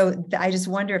 So I just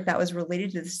wonder if that was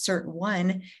related to the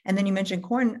SIRT1. And then you mentioned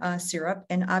corn syrup,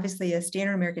 and obviously a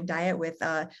standard American diet with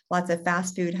lots of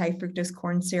fast food, high fructose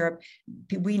corn syrup.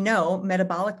 We know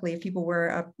metabolically, if people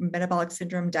were metabolic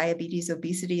syndrome, diabetes,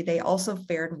 obesity, they also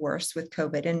fared worse with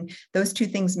COVID. And those two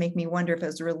things make me wonder if it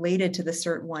was related to the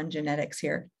SIRT1 genetics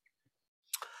here.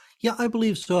 Yeah, I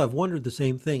believe so. I've wondered the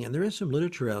same thing. And there is some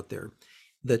literature out there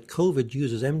that COVID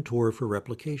uses mTOR for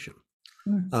replication.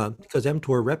 Because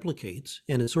mTOR replicates,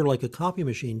 and it's sort of like a copy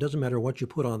machine. Doesn't matter what you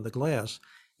put on the glass,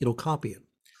 it'll copy it.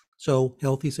 So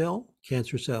healthy cell,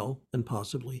 cancer cell, and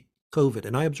possibly COVID.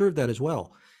 And I observed that as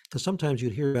well, because sometimes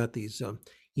you'd hear about these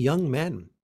young men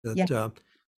that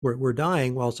were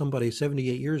dying while somebody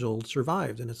 78 years old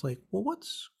survived. And it's like, well,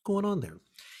 what's going on there?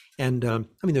 And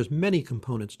there's many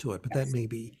components to it, but that may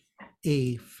be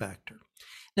a factor.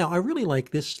 Now, I really like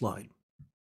this slide.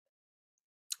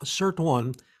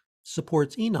 SIRT1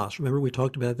 supports eNOS. Remember, we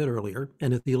talked about that earlier.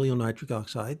 Endothelial nitric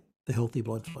oxide, the healthy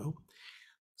blood flow.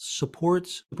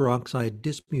 Supports peroxide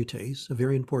dismutase, a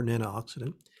very important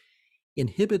antioxidant.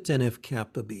 Inhibits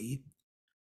NF-kappa B.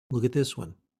 Look at this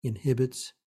one.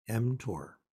 Inhibits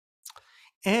mTOR.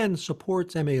 And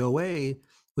supports MAOA,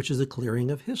 which is the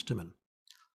clearing of histamine.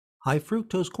 High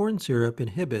fructose corn syrup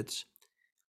inhibits.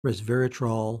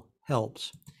 Resveratrol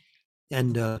helps.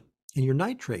 And your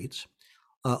nitrates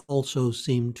also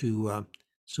seem to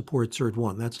support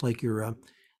SIRT1. That's like your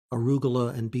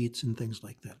arugula and beets and things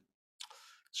like that.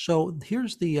 So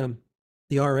here's the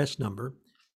RS number,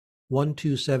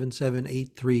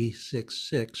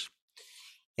 12778366.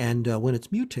 And when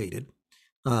it's mutated,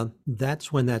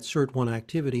 that's when that SIRT1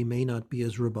 activity may not be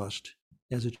as robust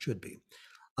as it should be.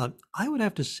 I would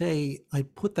have to say I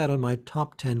put that on my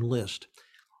top 10 list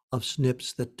of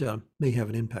SNPs that may have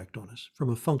an impact on us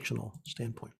from a functional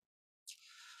standpoint.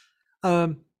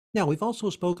 Now, we've also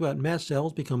spoke about mast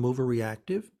cells become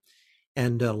overreactive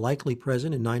and likely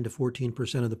present in 9 to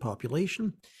 14% of the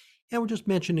population. And we're just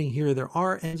mentioning here there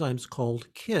are enzymes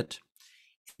called KIT.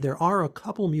 There are a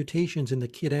couple mutations in the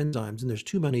KIT enzymes, and there's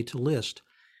too many to list,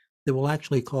 that will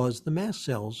actually cause the mast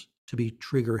cells to be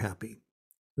trigger happy,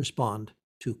 respond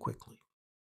too quickly.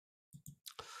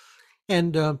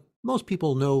 And most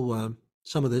people know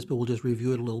some of this, but we'll just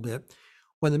review it a little bit.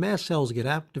 When the mast cells get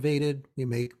activated, we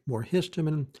make more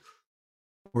histamine,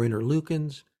 more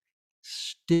interleukins,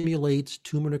 stimulates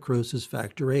tumor necrosis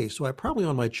factor A. So I probably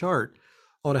on my chart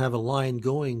ought to have a line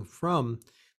going from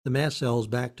the mast cells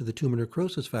back to the tumor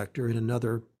necrosis factor in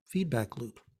another feedback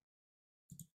loop.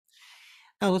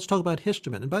 Now let's talk about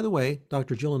histamine. And by the way,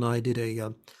 Dr. Jill and I did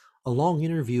a a long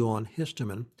interview on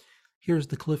histamine. Here's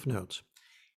the cliff notes.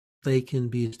 They can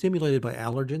be stimulated by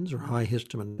allergens or high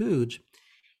histamine foods.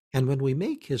 And when we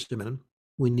make histamine,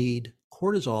 we need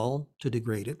cortisol to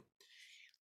degrade it.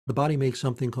 The body makes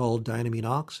something called diamine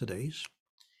oxidase.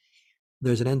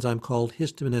 There's an enzyme called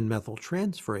histamine and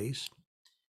methyltransferase,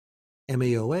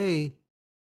 MAOA,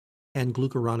 and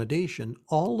glucuronidation,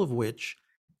 all of which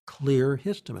clear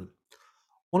histamine.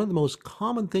 One of the most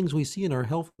common things we see in our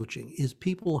health coaching is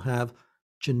people have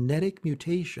genetic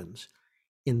mutations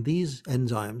in these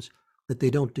enzymes that they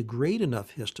don't degrade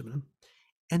enough histamine.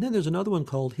 And then there's another one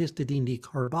called histidine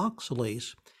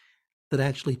decarboxylase that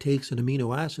actually takes an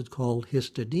amino acid called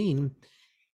histidine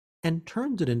and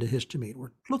turns it into histamine.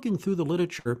 We're looking through the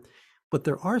literature, but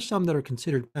there are some that are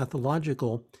considered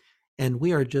pathological, and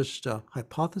we are just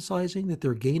hypothesizing that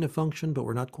they're gain of function, but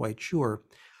we're not quite sure.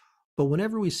 But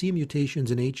whenever we see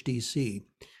mutations in HDC,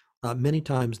 many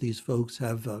times these folks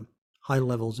have high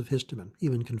levels of histamine,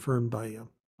 even confirmed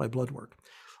by blood work.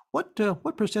 What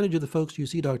percentage of the folks you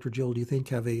see, Dr. Jill, do you think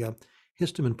have a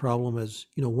histamine problem as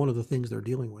one of the things they're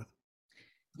dealing with?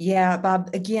 Yeah, Bob,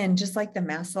 again, just like the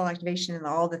mast cell activation and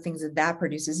all the things that that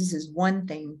produces, this is one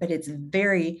thing, but it's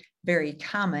very, very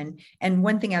common. And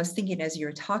one thing I was thinking as you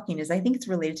were talking is I think it's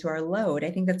related to our load.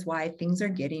 I think that's why things are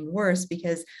getting worse,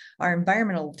 because our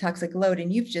environmental toxic load,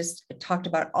 and you've just talked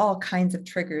about all kinds of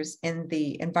triggers in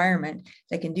the environment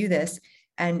that can do this.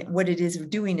 And what it is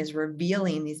doing is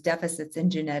revealing these deficits in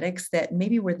genetics that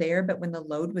maybe were there, but when the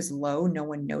load was low, no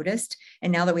one noticed.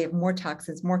 And now that we have more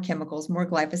toxins, more chemicals, more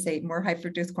glyphosate, more high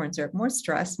fructose corn syrup, more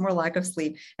stress, more lack of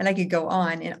sleep, and I could go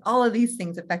on. And all of these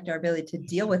things affect our ability to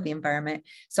deal with the environment.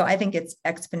 So I think it's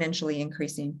exponentially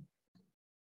increasing.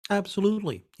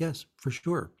 Absolutely. Yes, for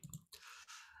sure.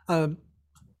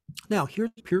 Now,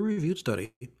 here's a peer-reviewed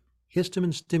study.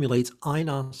 Histamine stimulates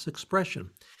INOS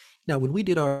expression. Now, when we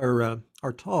did our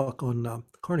talk on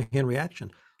Carnahan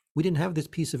reaction, we didn't have this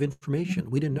piece of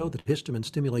information. We didn't know that histamine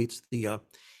stimulates the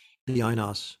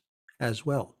INOS as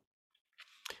well.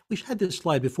 We've had this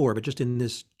slide before, but just in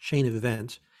this chain of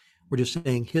events, we're just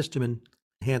saying histamine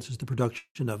enhances the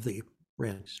production of the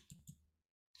RANs.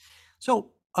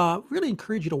 So really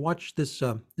encourage you to watch this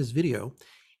video.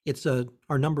 It's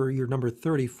your number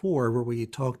 34, where we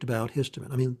talked about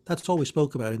histamine. I mean, that's all we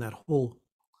spoke about in that whole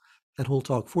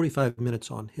talk, 45 minutes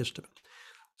on histamine.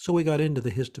 So we got into the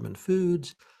histamine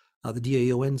foods, the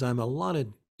DAO enzyme, a lot of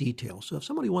detail. So if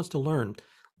somebody wants to learn,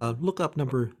 look up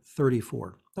number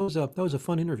 34. That was a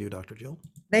fun interview, Dr. Jill.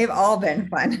 They've all been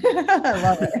fun. I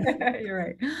love it. You're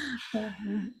right.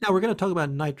 Now we're going to talk about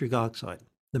nitric oxide,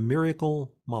 the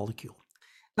miracle molecule.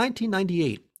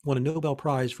 1998 won a Nobel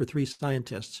Prize for 3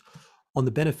 scientists on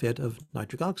the benefit of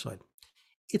nitric oxide.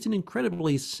 It's an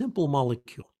incredibly simple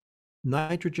molecule,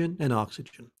 nitrogen and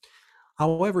oxygen.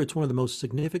 However, it's one of the most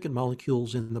significant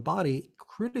molecules in the body,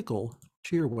 critical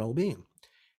to your well-being.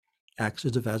 Acts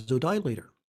as a vasodilator,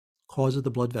 causes the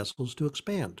blood vessels to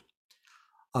expand,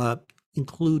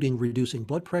 including reducing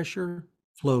blood pressure,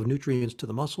 flow of nutrients to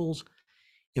the muscles,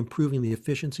 improving the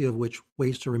efficiency of which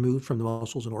waste are removed from the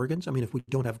muscles and organs. I mean, if we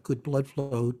don't have good blood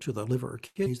flow to the liver or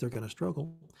kidneys, they're going to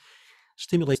struggle.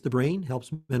 Stimulates the brain,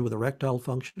 helps men with erectile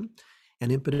function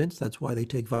and impotence. That's why they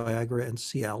take Viagra and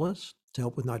Cialis to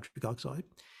help with nitric oxide.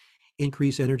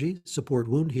 Increase energy, support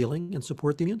wound healing, and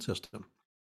support the immune system.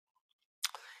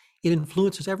 It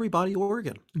influences every body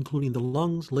organ, including the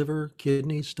lungs, liver,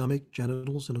 kidneys, stomach,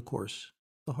 genitals, and of course,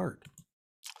 the heart.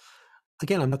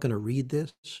 Again, I'm not going to read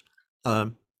this.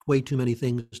 Way too many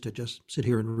things to just sit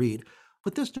here and read,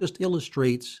 but this just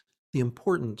illustrates the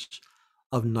importance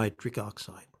of nitric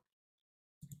oxide.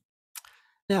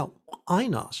 Now,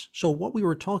 INOS, so what we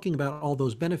were talking about, all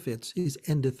those benefits, is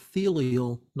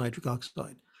endothelial nitric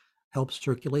oxide, helps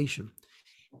circulation.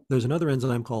 There's another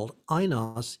enzyme called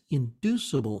INOS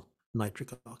inducible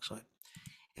nitric oxide.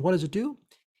 And what does it do?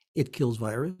 It kills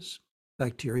virus,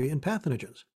 bacteria, and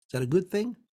pathogens. Is that a good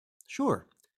thing? Sure,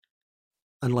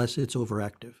 unless it's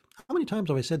overactive. How many times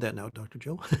have I said that now, Dr.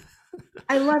 Jill?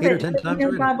 I love 8 or it. 10 But, times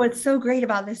already. Bob, what's so great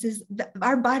about this is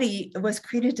our body was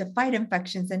created to fight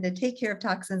infections and to take care of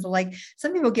toxins. Like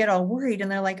some people get all worried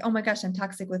and they're like, oh my gosh, I'm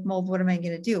toxic with mold. What am I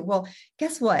going to do? Well,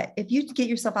 guess what? If you get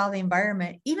yourself out of the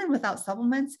environment, even without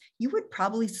supplements, you would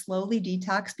probably slowly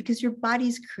detox because your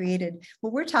body's created.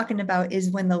 What we're talking about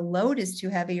is when the load is too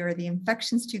heavy or the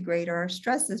infection's too great or our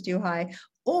stress is too high,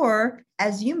 or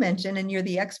as you mentioned, and you're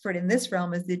the expert in this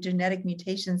realm, is the genetic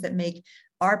mutations that make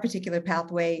our particular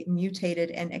pathway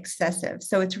mutated and excessive.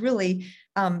 So it's really,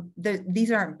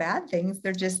 these aren't bad things.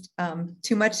 They're just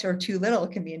too much or too little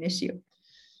can be an issue.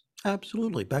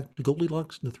 Absolutely. Back to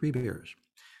Goldilocks and the 3 bears.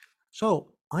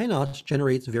 So INOS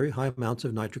generates very high amounts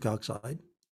of nitric oxide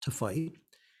to fight.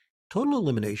 Total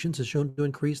eliminations is shown to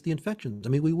increase the infections. I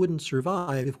mean, we wouldn't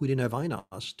survive if we didn't have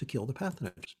INOS to kill the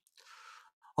pathogens.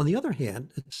 On the other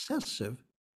hand, excessive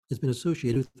has been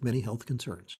associated with many health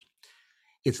concerns.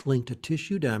 It's linked to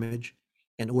tissue damage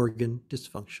and organ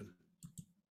dysfunction.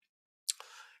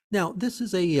 Now, this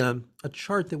is a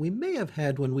chart that we may have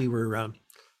had when we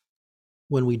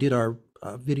did our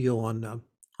video on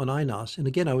INOS. And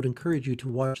again, I would encourage you to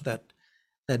watch that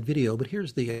video. But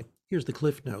here's the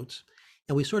cliff notes,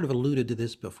 and we sort of alluded to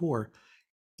this before.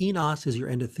 eNOS is your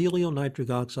endothelial nitric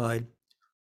oxide.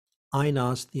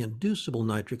 INOS, the inducible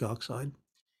nitric oxide,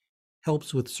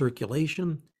 helps with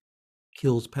circulation,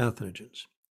 kills pathogens.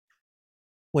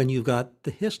 When you've got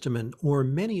the histamine or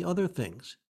many other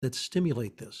things that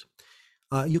stimulate this,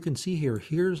 you can see here,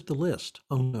 here's the list: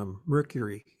 aluminum,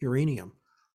 mercury, uranium,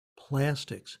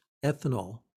 plastics,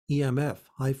 ethanol, EMF,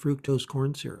 high fructose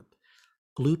corn syrup,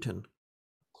 gluten,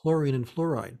 chlorine and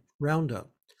fluoride, Roundup,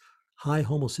 high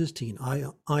homocysteine,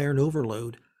 iron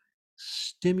overload,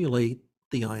 stimulate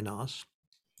the INOS,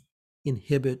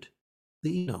 inhibit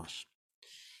the eNOS.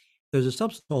 There's a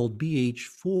substance called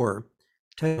BH4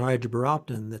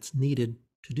 tetrahydrobiopterin that's needed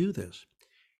to do this.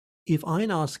 If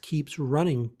INOS keeps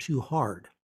running too hard,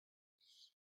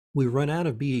 we run out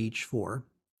of BH4,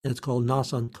 and it's called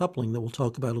NOS uncoupling that we'll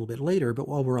talk about a little bit later. But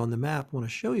while we're on the map, I want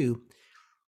to show you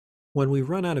when we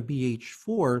run out of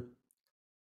BH4,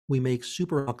 we make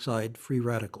superoxide free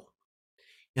radical.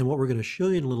 And what we're going to show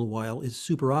you in a little while is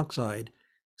superoxide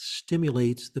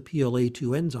stimulates the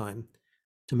PLA2 enzyme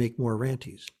to make more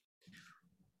RANTES.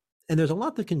 And there's a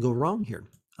lot that can go wrong here.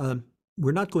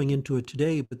 We're not going into it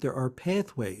today, but there are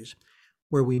pathways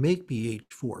where we make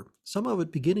BH4, some of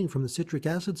it beginning from the citric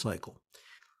acid cycle.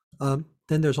 Then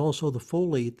there's also the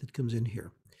folate that comes in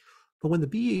here. But when the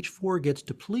BH4 gets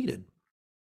depleted,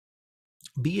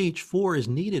 BH4 is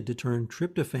needed to turn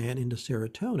tryptophan into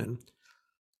serotonin,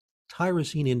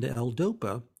 tyrosine into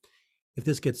L-DOPA. If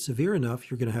this gets severe enough,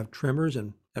 you're going to have tremors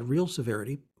and at real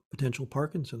severity, potential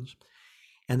Parkinson's,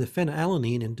 and the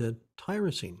phenylalanine into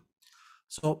tyrosine.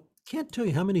 So can't tell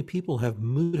you how many people have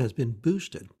mood has been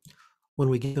boosted when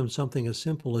we give them something as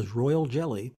simple as royal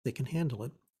jelly. They can handle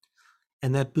it,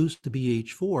 and that boosts the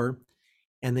BH4,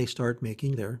 and they start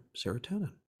making their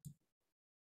serotonin.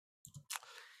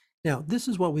 Now, this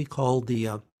is what we call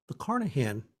the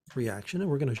Carnahan reaction, and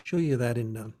we're going to show you that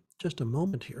in just a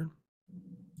moment here.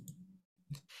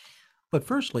 But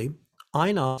firstly,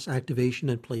 INOS activation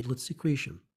and platelet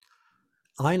secretion.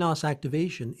 INOS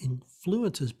activation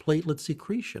influences platelet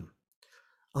secretion.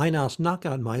 INOS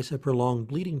knockout mice have prolonged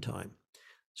bleeding time.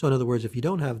 So in other words, if you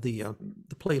don't have the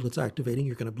platelets activating,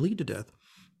 you're going to bleed to death.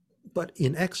 But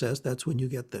in excess, that's when you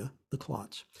get the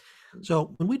clots.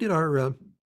 So when we did our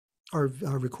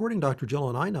recording, Dr. Jill,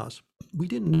 on INOS, we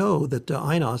didn't know that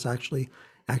INOS actually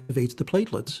activates the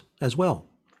platelets as well.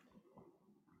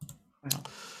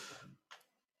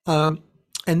 Wow.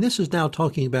 And this is now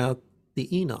talking about the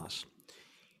eNOS.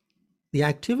 The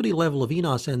activity level of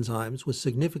eNOS enzymes was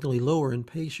significantly lower in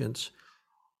patients'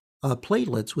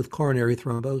 platelets with coronary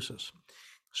thrombosis.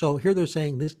 So here they're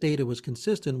saying this data was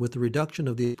consistent with the reduction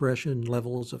of the expression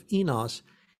levels of eNOS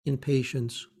in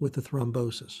patients with the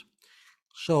thrombosis.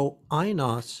 So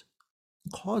INOS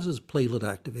causes platelet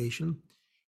activation.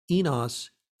 eNOS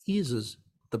eases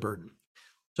the burden.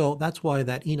 So that's why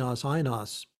that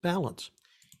eNOS-INOS balance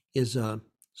is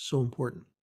so important.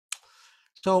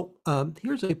 So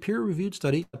here's a peer-reviewed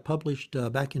study published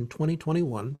back in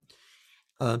 2021,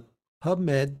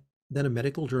 PubMed, then a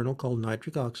medical journal called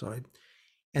Nitric Oxide,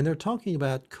 and they're talking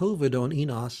about COVID on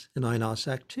eNOS and INOS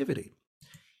activity.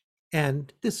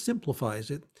 And this simplifies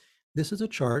it. This is a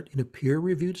chart in a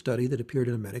peer-reviewed study that appeared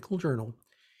in a medical journal.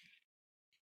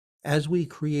 As we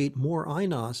create more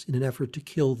INOS in an effort to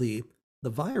kill the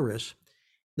virus,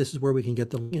 this is where we can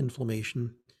get the lung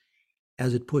inflammation.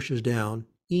 As it pushes down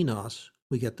eNOS,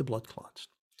 we get the blood clots.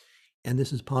 And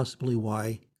this is possibly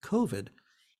why COVID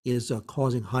is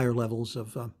causing higher levels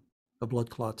of blood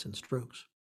clots and strokes.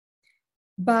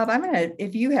 Bob,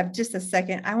 if you have just a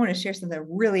second, I want to share something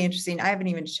really interesting. I haven't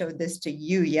even showed this to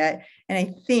you yet. And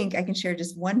I think I can share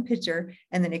just one picture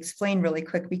and then explain really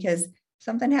quick, because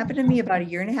something happened to me about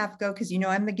 1.5 years ago, because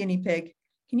I'm the guinea pig.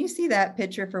 Can you see that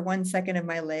picture for 1 second of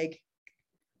my leg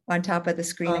on top of the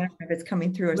screen? I don't know if it's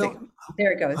coming through.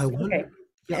 There it goes. Okay.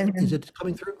 Yeah, and is it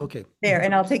coming through? Okay. There,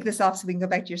 and I'll take this off so we can go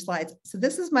back to your slides. So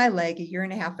this is my leg 1.5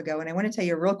 years ago, and I want to tell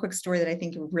you a real quick story that I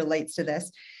think relates to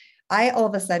this. I all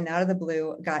of a sudden, out of the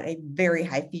blue, got a very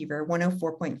high fever,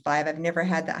 104.5. I've never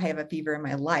had that high of a fever in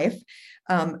my life.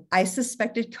 I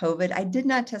suspected COVID. I did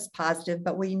not test positive,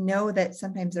 but we know that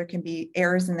sometimes there can be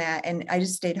errors in that. And I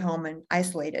just stayed home and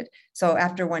isolated. So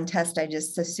after one test, I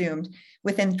just assumed.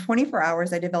 Within 24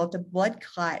 hours, I developed a blood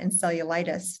clot and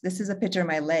cellulitis. This is a picture of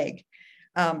my leg.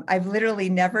 I've literally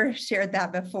never shared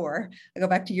that before. I go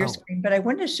back to your Oh, screen, but I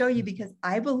wanted to show you because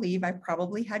I believe I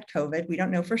probably had COVID. We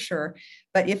don't know for sure,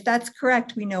 but if that's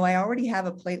correct, we know I already have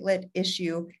a platelet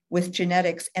issue with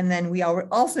genetics. And then we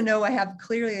also know I have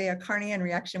clearly a Carnian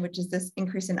reaction, which is this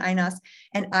increase in iNOS.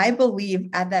 And I believe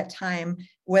at that time,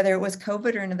 whether it was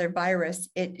COVID or another virus,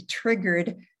 it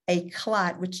triggered a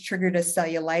clot, which triggered a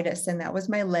cellulitis. And that was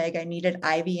my leg. I needed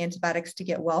IV antibiotics to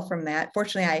get well from that.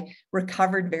 Fortunately, I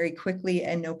recovered very quickly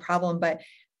and no problem. But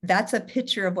that's a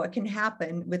picture of what can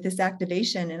happen with this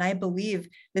activation. And I believe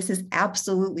this is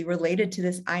absolutely related to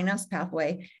this iNOS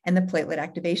pathway and the platelet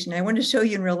activation. I wanted to show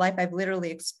you in real life, I've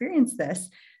literally experienced this.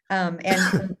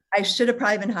 And I should have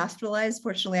probably been hospitalized.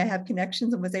 Fortunately, I have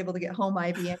connections and was able to get home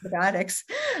IV antibiotics.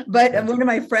 But yes. one of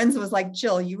my friends was like,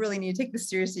 Jill, you really need to take this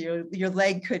seriously. Your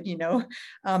leg could, and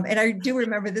I do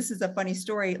remember, this is a funny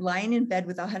story, lying in bed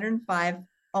with 105,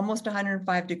 almost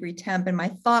 105 degree temp. And my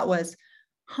thought was,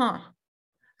 I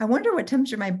wonder what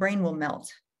temperature my brain will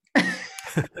melt.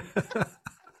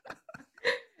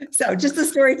 So just a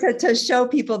story to show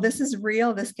people this is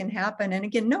real, this can happen. And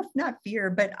again, no, not fear,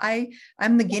 but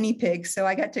I'm the guinea pig. So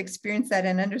I got to experience that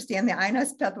and understand the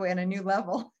iNOS pathway on a new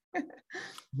level.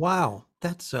 Wow,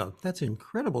 that's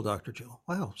incredible, Dr. Jill.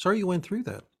 Wow, sorry you went through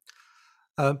that.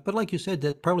 But like you said,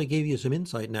 that probably gave you some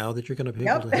insight now that you're going to be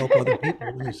able to help other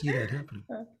people when you see that happening.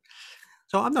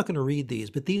 So I'm not going to read these,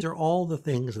 but these are all the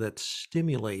things that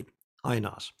stimulate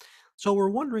iNOS. So we're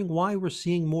wondering why we're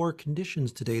seeing more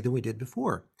conditions today than we did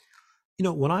before.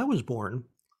 When I was born,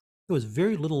 there was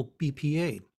very little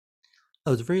BPA.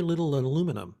 There was very little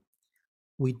aluminum.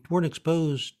 We weren't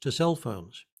exposed to cell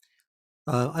phones.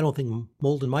 I don't think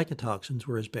mold and mycotoxins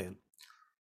were as bad.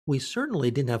 We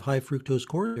certainly didn't have high fructose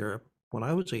corn syrup when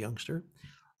I was a youngster.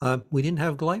 We didn't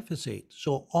have glyphosate.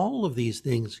 So all of these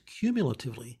things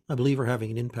cumulatively, I believe, are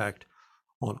having an impact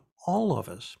on all of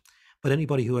us. But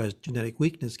anybody who has genetic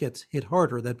weakness gets hit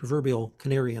harder, that proverbial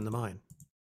canary in the mine.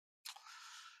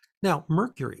 Now,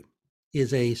 mercury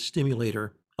is a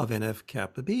stimulator of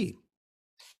NF-kappa B.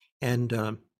 And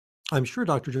I'm sure,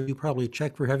 Dr. Joe, you probably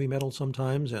check for heavy metals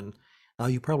sometimes, and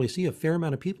you probably see a fair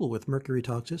amount of people with mercury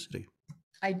toxicity.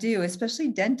 I do, especially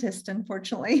dentists,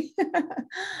 unfortunately.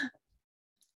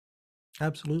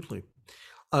 Absolutely.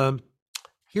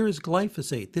 Here is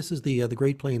glyphosate. This is the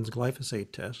Great Plains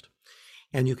glyphosate test.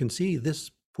 And you can see this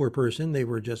poor person, they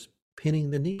were just pinning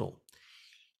the needle.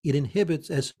 It inhibits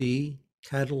SV,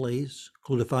 catalase,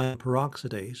 glutathione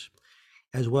peroxidase,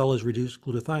 as well as reduced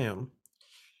glutathione.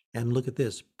 And look at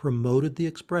this, promoted the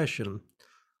expression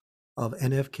of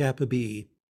NF-kappa B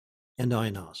and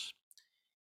iNOS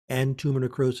and tumor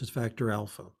necrosis factor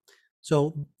alpha.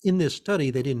 So in this study,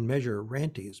 they didn't measure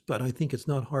RANTES, but I think it's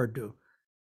not hard to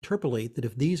interpolate that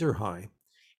if these are high,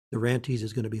 the RANTES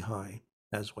is going to be high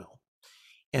as well.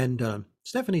 And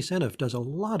Stephanie Seneff does a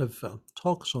lot of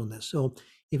talks on this. So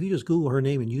if you just Google her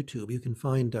name in YouTube, you can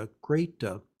find great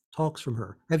talks from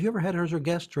her. Have you ever had her as a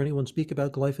guest or anyone speak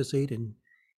about glyphosate in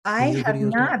I your have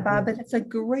videos, not, Dr. Bob, Jill? but it's a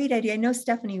great idea. I know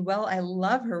Stephanie well. I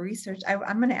love her research.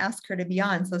 I'm going to ask her to be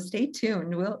on, so stay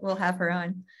tuned. We'll have her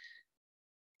on.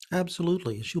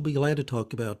 Absolutely. She'll be glad to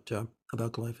talk about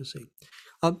glyphosate.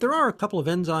 There are a couple of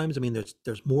enzymes. I mean,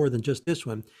 there's more than just this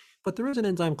one, but there is an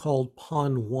enzyme called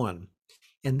PON1,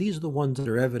 and these are the ones that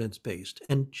are evidence-based.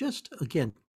 And just,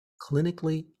 again,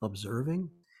 clinically observing,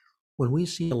 when we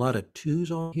see a lot of twos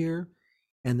on here,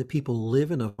 and the people live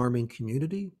in a farming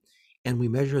community, and we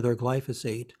measure their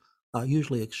glyphosate,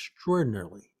 usually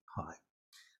extraordinarily high.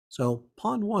 So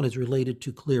PON1 is related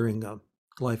to clearing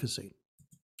glyphosate.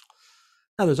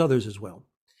 Now, there's others as well.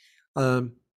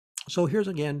 So here's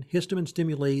again, histamine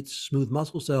stimulates smooth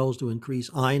muscle cells to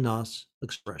increase iNOS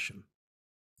expression.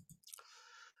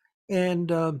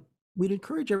 And we'd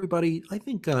encourage everybody, I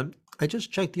think, I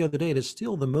just checked the other day, it's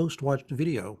still the most watched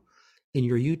video in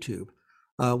your YouTube,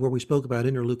 where we spoke about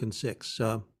interleukin 6.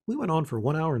 We went on for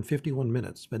 1 hour and 51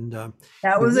 minutes. And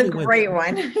That was a really great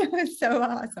one. It was so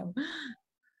awesome.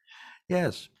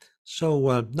 Yes.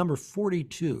 So number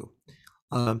 42.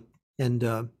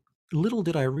 And little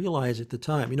did I realize at the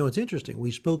time, it's interesting.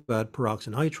 We spoke about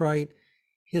peroxynitrite,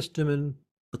 histamine,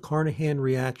 the Carnahan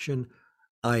reaction,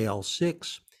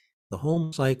 IL-6, the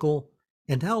home cycle,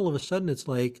 and now all of a sudden it's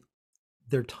like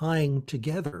they're tying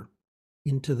together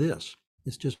into this.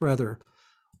 It's just rather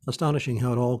astonishing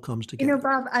how it all comes You know,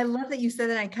 together. Bob, I love that you said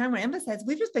that. I kind of want to emphasize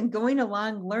we've just been going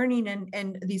along learning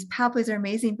and these pathways are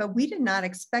amazing, but we did not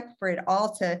expect for it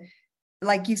all to,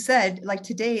 like you said, like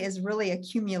today is really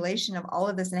accumulation of all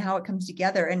of this and how it comes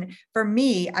together. And for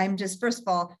me, I'm just, first of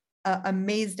all,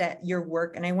 amazed at your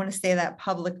work. And I want to say that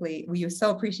publicly. We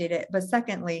so appreciate it. But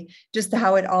secondly, just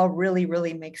how it all really,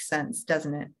 really makes sense,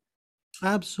 doesn't it?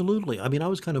 Absolutely. I mean, I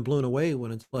was kind of blown away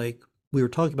when it's like we were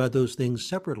talking about those things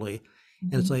separately,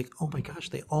 and it's Mhm. like, oh my gosh,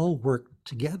 they all work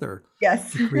together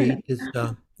Yes. to create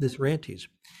this Rantes.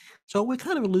 So we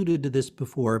kind of alluded to this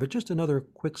before, but just another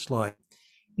quick slide.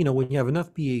 You know, when you have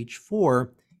enough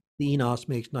BH4, the enos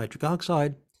makes nitric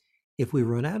oxide. If we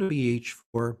run out of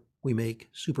BH4, we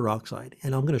make superoxide.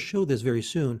 And I'm going to show this very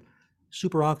soon.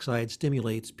 Superoxide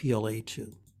stimulates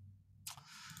PLA2.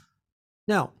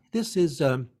 Now,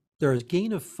 there is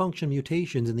gain of function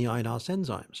mutations in the INOS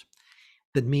enzymes.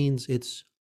 That means it's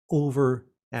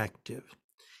overactive.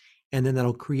 And then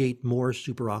that'll create more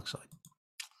superoxide.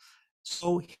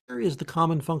 So here is the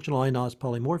common functional INOS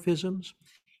polymorphisms.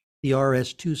 The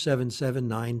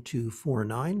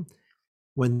RS2779249,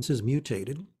 when this is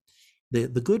mutated, the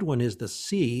good one is the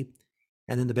C,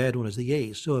 and then the bad one is the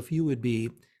A. So if you would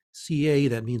be CA,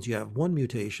 that means you have one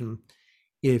mutation.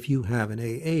 If you have an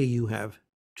AA, you have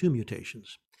two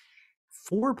mutations.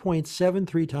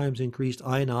 4.73 times increased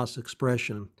INOS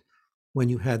expression when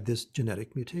you had this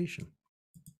genetic mutation.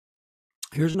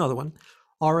 Here's another one,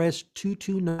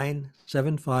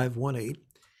 RS2297518.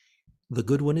 The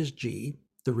good one is G,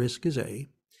 the risk is A.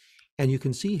 And you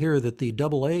can see here that the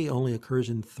double A only occurs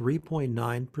in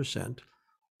 3.9%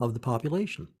 of the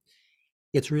population.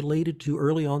 It's related to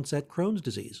early onset Crohn's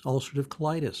disease, ulcerative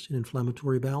colitis, and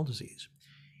inflammatory bowel disease.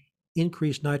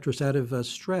 Increased nitrosative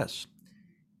stress,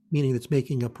 meaning it's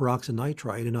making a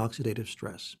peroxynitrite and oxidative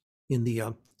stress in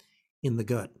the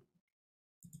gut.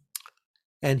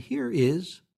 And here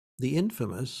is the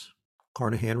infamous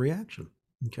Carnahan reaction.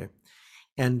 Okay,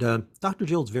 and Dr.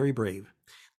 Jill's very brave.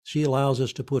 She allows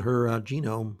us to put her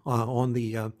genome on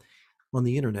the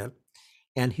internet.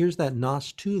 And here's that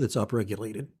NOS2 that's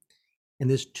upregulated. And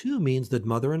this 2 means that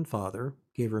mother and father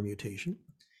gave her a mutation.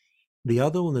 The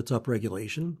other one that's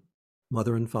upregulation,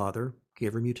 mother and father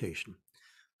gave her a mutation.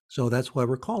 So that's why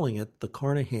we're calling it the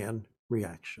Carnahan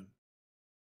reaction.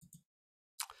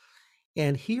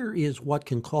 And here is what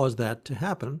can cause that to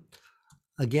happen.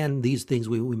 Again, these things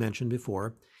we mentioned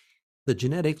before. The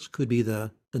genetics could be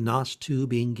the NOS2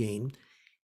 being gained.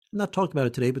 I'm not talking about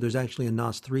it today, but there's actually a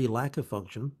NOS3 lack of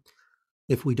function.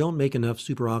 If we don't make enough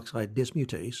superoxide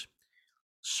dismutase,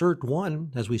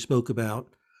 SIRT1, as we spoke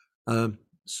about,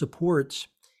 supports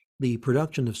the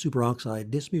production of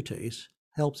superoxide dismutase,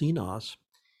 helps enos.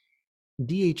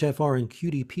 DHFR and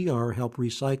QDPR help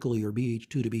recycle your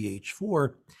BH2 to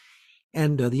BH4,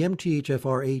 and the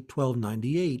MTHFR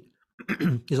 81298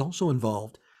 is also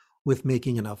involved with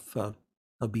making enough of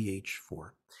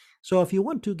BH4. So if you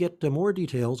want to get more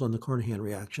details on the Carnahan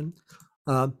reaction,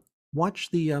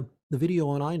 watch the video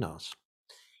on INOS,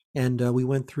 and we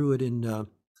went through it in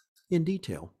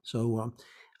detail. So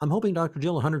I'm hoping, Dr.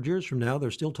 Jill, 100 years from now,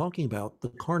 they're still talking about the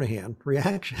Carnahan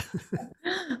reaction.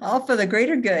 All for the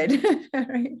greater good.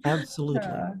 Right. Absolutely.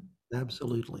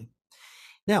 Absolutely.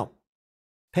 Now,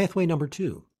 pathway number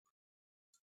 2.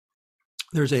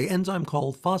 There's an enzyme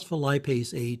called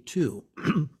phospholipase A2,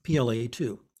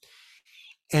 PLA2.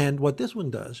 And what this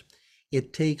one does,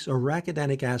 it takes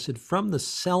arachidonic acid from the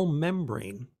cell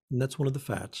membrane, and that's one of the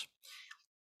fats,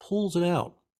 pulls it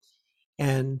out.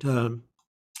 And I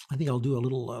think I'll do a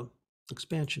little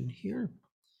expansion here.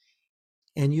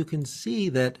 And you can see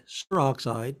that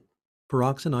superoxide,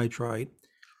 peroxynitrite,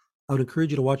 I would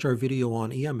encourage you to watch our video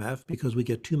on EMF because we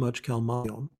get too much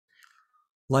calmodium.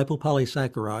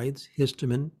 Lipopolysaccharides,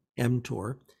 histamine,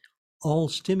 mTOR, all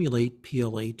stimulate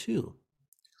PLA2.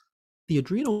 The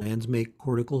adrenal glands make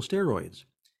corticosteroids.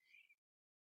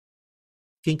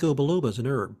 Ginkgo biloba is an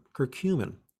herb,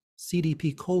 curcumin,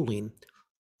 CDP choline,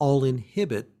 all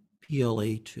inhibit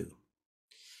PLA2.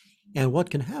 And what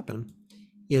can happen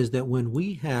is that when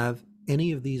we have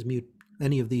any of these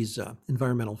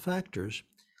environmental factors,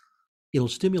 it'll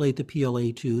stimulate the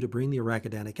PLA2 to bring the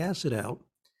arachidonic acid out.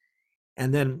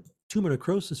 And then tumor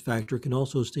necrosis factor can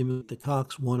also stimulate the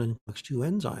COX-1 and COX-2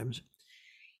 enzymes.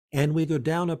 And we go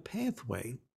down a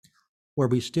pathway where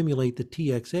we stimulate the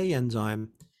TXA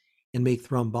enzyme and make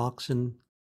thromboxane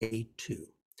A2.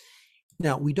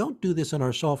 Now, we don't do this on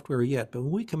our software yet, but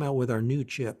when we come out with our new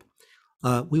chip,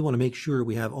 we want to make sure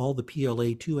we have all the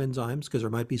PLA2 enzymes because there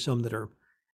might be some that are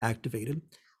activated.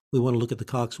 We want to look at the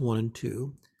COX-1 and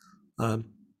 2.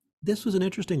 This was an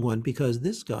interesting one because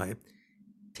this guy,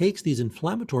 takes these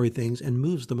inflammatory things and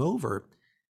moves them over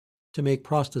to make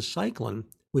prostacyclin,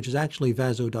 which is actually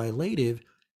vasodilative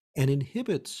and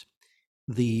inhibits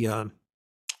the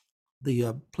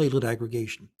platelet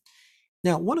aggregation.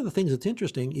 Now, one of the things that's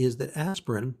interesting is that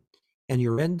aspirin and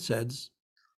your NSAIDs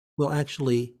will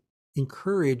actually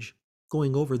encourage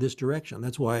going over this direction.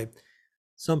 That's why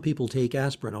some people take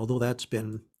aspirin, although that's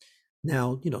been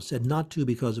now, said not to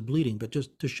because of bleeding, but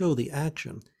just to show the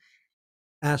action.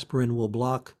 Aspirin will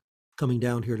block coming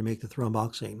down here to make the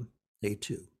thromboxane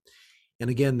A2. And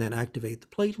again, then activate the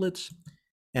platelets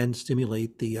and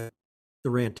stimulate the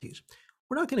RANTES.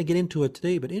 We're not going to get into it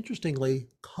today, but interestingly,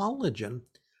 collagen,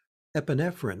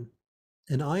 epinephrine,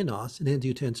 and INOS and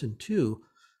angiotensin 2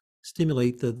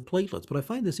 stimulate the platelets. But I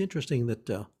find this interesting that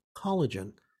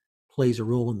collagen plays a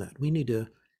role in that. We need to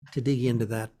dig into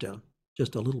that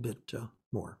just a little bit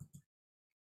more.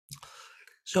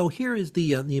 So here is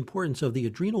the importance of the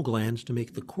adrenal glands to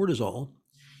make the cortisol,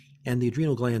 and the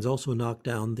adrenal glands also knock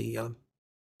down the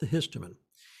histamine.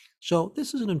 So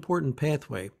this is an important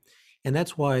pathway, and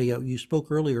that's why you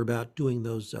spoke earlier about doing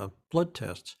those blood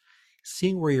tests,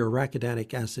 seeing where your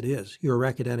arachidonic acid is, your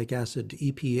arachidonic acid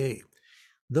EPA.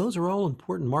 Those are all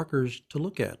important markers to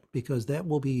look at because that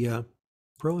will be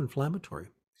pro-inflammatory.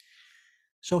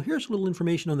 So here's a little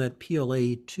information on that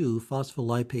PLA2,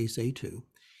 phospholipase A2.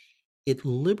 It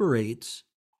liberates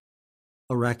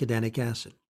arachidonic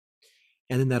acid.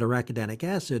 And then that arachidonic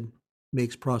acid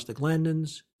makes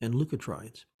prostaglandins and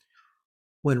leukotrienes.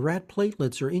 When rat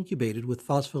platelets are incubated with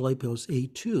phospholipase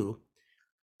A2,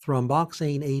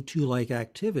 thromboxane A2-like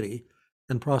activity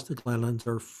and prostaglandins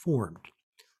are formed.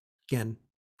 Again,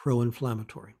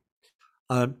 pro-inflammatory.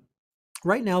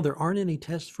 Right now, there aren't any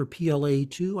tests for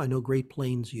PLA2. I know Great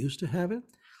Plains used to have it,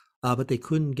 but they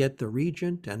couldn't get the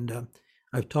reagent. And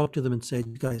I've talked to them and said,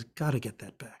 you guys got to get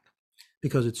that back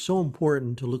because it's so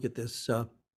important to look at this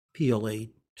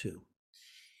PLA2.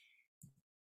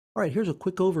 All right, here's a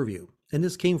quick overview. And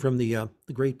this came from the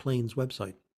Great Plains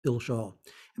website, Bill Shaw.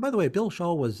 And by the way, Bill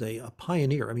Shaw was a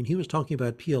pioneer. I mean, he was talking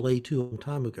about PLA2 a long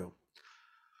time ago.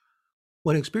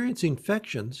 When experiencing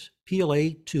infections,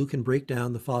 PLA2 can break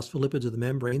down the phospholipids of the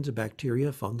membranes of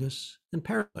bacteria, fungus, and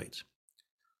parasites.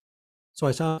 So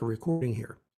I saw a recording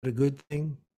here. A good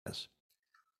thing? Yes.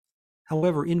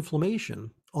 However,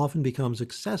 inflammation often becomes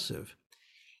excessive,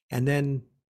 and then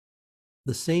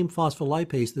the same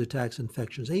phospholipase that attacks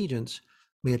infectious agents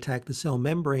may attack the cell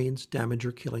membranes, damage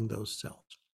or killing those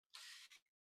cells.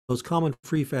 Most common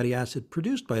free fatty acid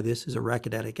produced by this is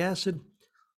arachidonic acid,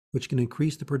 which can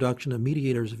increase the production of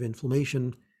mediators of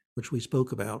inflammation, which we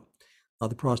spoke about,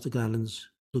 the prostaglandins,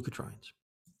 leukotrienes.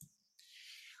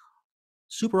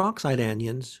 Superoxide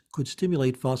anions could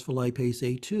stimulate phospholipase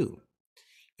A2.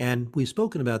 And we've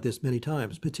spoken about this many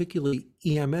times, particularly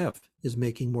EMF is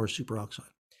making more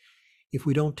superoxide. If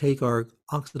we don't take our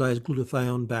oxidized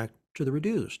glutathione back to the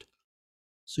reduced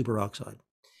superoxide.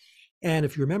 And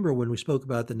if you remember when we spoke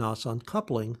about the NOS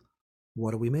uncoupling,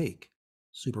 what do we make?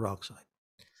 Superoxide.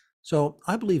 So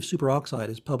I believe superoxide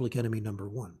is public enemy number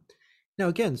one. Now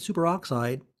again,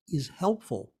 superoxide is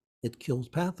helpful. It kills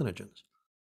pathogens,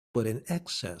 but in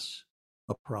excess,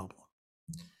 a problem.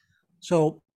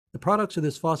 So the products of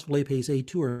this phospholipase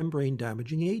A2 are membrane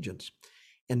damaging agents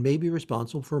and may be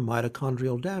responsible for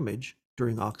mitochondrial damage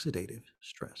during oxidative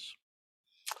stress.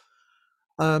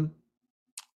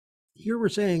 Here we're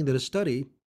saying that a study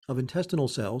of intestinal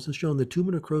cells has shown that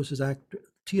tumor necrosis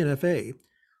TNFA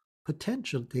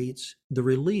potentiates the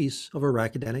release of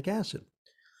arachidonic acid.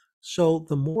 So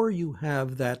the more you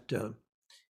have that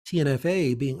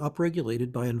TNFA being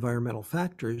upregulated by environmental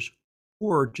factors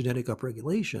or genetic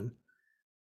upregulation,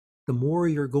 the more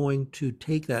you're going to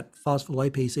take that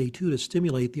phospholipase A2 to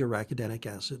stimulate the arachidonic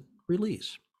acid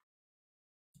release.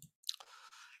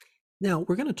 Now,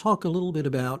 we're going to talk a little bit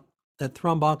about that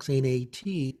thromboxane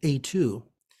A2,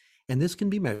 and this can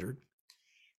be measured,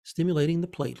 stimulating the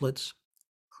platelets,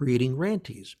 creating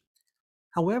RANTES.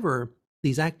 However,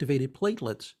 these activated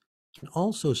platelets can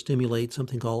also stimulate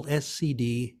something called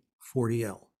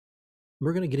SCD40L.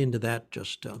 We're going to get into that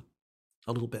just a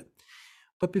little bit.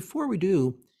 But before we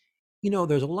do,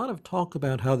 there's a lot of talk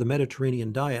about how the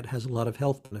Mediterranean diet has a lot of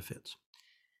health benefits.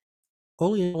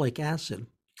 Oleonoic acid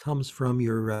comes from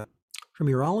your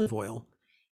olive oil,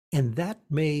 and that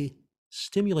may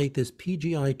stimulate this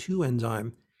PGI2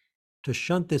 enzyme to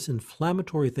shunt this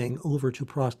inflammatory thing over to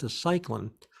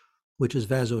prostacyclin, which is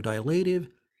vasodilative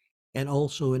and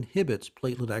also inhibits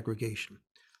platelet aggregation.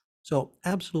 So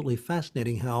absolutely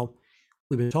fascinating how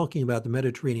we've been talking about the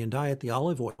Mediterranean diet, the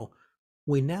olive oil.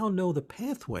 We now know the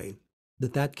pathway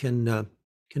that can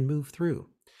move through.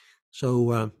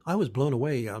 So I was blown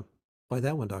away by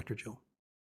that one, Dr. Jill.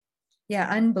 Yeah,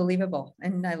 unbelievable.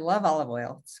 And I love olive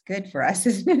oil. It's good for us,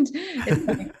 isn't it? It's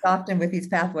something often with these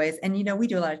pathways. And we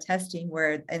do a lot of testing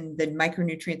where and the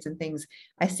micronutrients and things.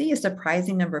 I see a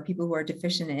surprising number of people who are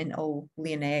deficient in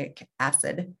oleanic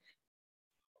acid.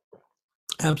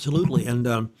 Absolutely.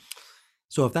 And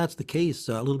so if that's the case,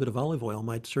 a little bit of olive oil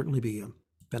might certainly be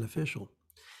beneficial.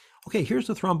 Okay, here's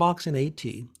the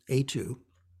thromboxane A2.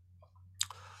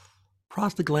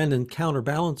 Prostaglandin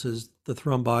counterbalances the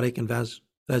thrombotic and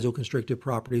vasoconstrictive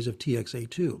properties of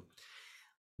TXA2.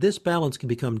 This balance can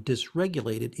become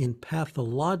dysregulated in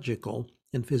pathological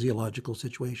and physiological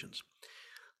situations.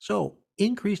 So,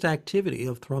 increased activity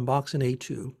of thromboxane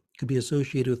A2 could be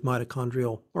associated with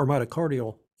mitochondrial or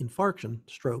myocardial infarction,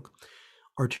 stroke,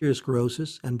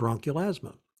 arteriosclerosis, and bronchial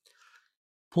asthma,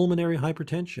 pulmonary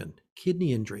hypertension,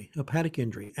 kidney injury, hepatic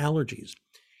injury, allergies,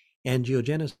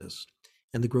 angiogenesis,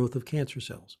 and the growth of cancer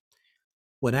cells.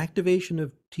 When activation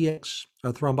of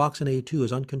thromboxane A2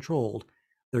 is uncontrolled,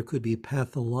 there could be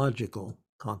pathological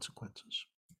consequences.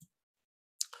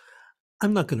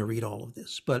 I'm not going to read all of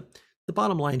this, but the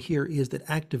bottom line here is that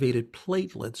activated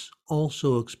platelets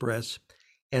also express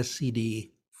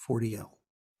SCD40L.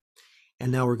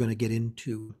 And now we're going to get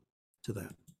into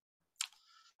that.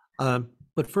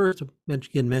 But first,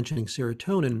 again, mentioning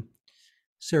serotonin.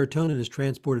 Serotonin is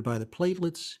transported by the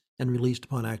platelets and released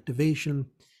upon activation.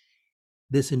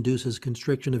 This induces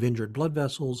constriction of injured blood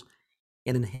vessels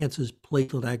and enhances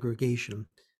platelet aggregation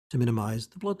to minimize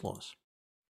the blood loss.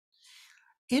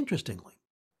 Interestingly,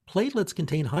 platelets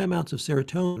contain high amounts of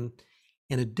serotonin,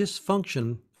 and a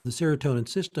dysfunction of the serotonin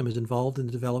system is involved in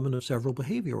the development of several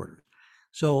behavior orders.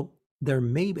 So there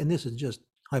may be, and this is just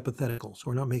hypothetical, so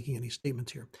we're not making any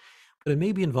statements here, but it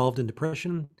may be involved in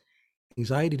depression,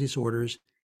 anxiety disorders,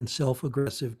 and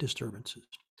self-aggressive disturbances.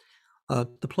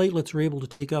 The platelets are able to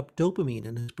take up dopamine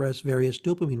and express various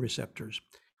dopamine receptors,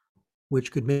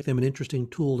 which could make them an interesting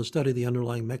tool to study the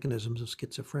underlying mechanisms of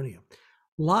schizophrenia.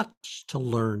 Lots to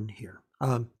learn here.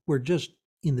 We're just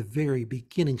in the very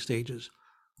beginning stages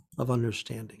of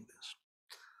understanding this.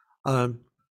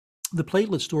 The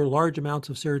platelets store large amounts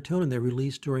of serotonin they're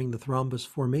released during the thrombus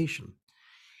formation,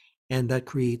 and that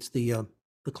creates the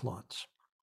clots.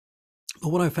 But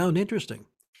what I found interesting,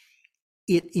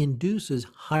 it induces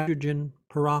hydrogen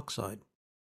peroxide,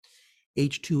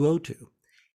 H2O2.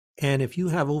 And if you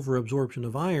have overabsorption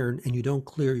of iron and you don't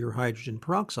clear your hydrogen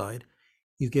peroxide,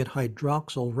 you get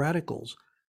hydroxyl radicals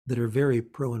that are very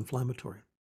pro-inflammatory.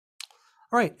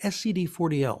 All right,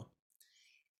 SCD40L.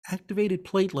 Activated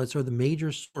platelets are the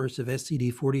major source of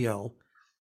SCD40L,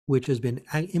 which has been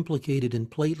implicated in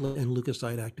platelet and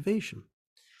leukocyte activation.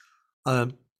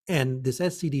 And this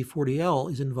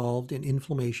SCD40L is involved in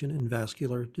inflammation and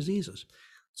vascular diseases.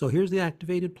 So here's the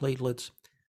activated platelets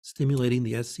stimulating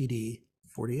the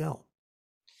SCD40L.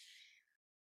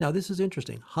 Now, this is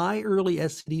interesting. High early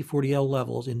SCD40L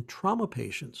levels in trauma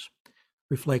patients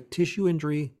reflect tissue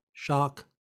injury, shock,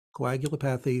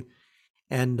 coagulopathy,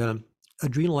 and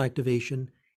adrenal activation,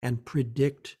 and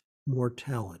predict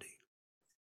mortality.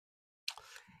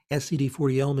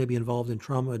 SCD40L may be involved in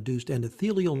trauma-induced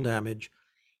endothelial damage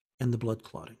and the blood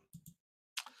clotting.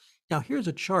 Now, here's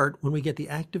a chart. When we get the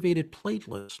activated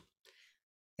platelets,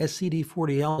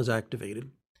 SCD40L is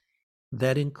activated.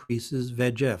 That increases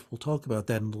VEGF. We'll talk about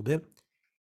that in a little bit.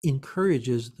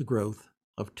 Encourages the growth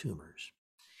of tumors.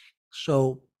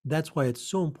 So that's why it's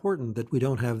so important that we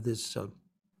don't have this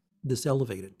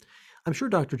elevated. I'm sure,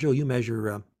 Dr. Joe, you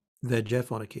measure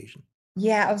VEGF on occasion.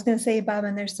 Yeah, I was going to say, Bob,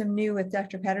 and there's some new with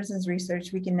Dr. Patterson's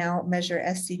research. We can now measure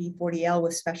SCD40L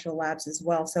with special labs as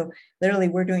well. So literally,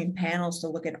 we're doing panels to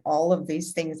look at all of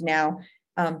these things now.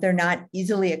 They're not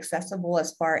easily accessible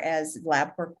as far as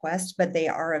LabCorp Quest, but they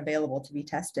are available to be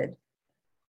tested.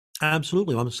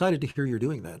 Absolutely. I'm excited to hear you're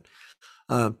doing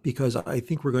that because I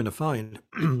think we're going to find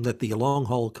that the long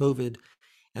haul COVID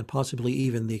and possibly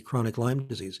even the chronic Lyme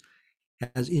disease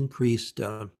has increased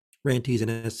RANTES and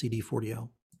SCD40L.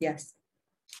 Yes.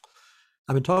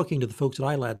 I've been talking to the folks at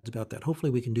iLabs about that. Hopefully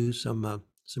we can do some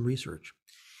research.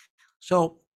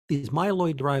 So these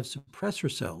myeloid-derived suppressor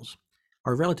cells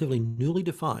are relatively newly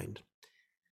defined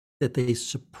that they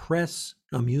suppress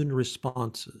immune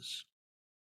responses.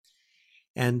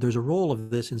 And there's a role of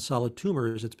this in solid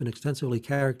tumors that's been extensively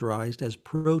characterized as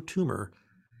pro-tumor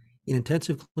in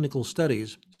intensive clinical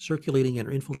studies. Circulating and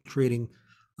infiltrating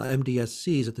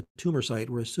MDSCs at the tumor site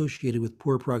were associated with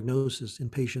poor prognosis in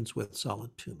patients with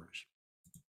solid tumors.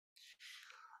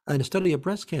 In a study of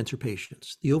breast cancer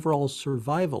patients, the overall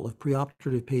survival of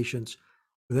preoperative patients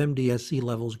with MDSC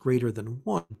levels greater than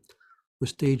 1 with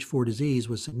stage 4 disease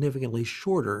was significantly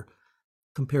shorter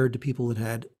compared to people that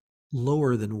had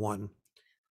lower than one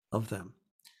of them.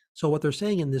 So what they're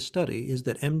saying in this study is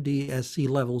that MDSC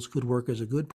levels could work as a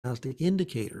good prognostic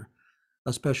indicator,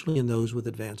 especially in those with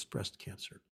advanced breast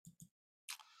cancer.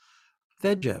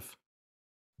 VEGF,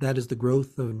 that is the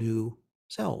growth of new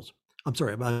cells. I'm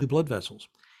sorry, about new blood vessels.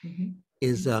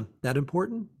 Is that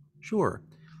important? Sure.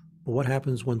 But what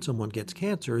happens when someone gets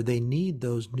cancer? They need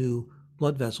those new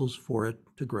blood vessels for it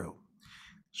to grow.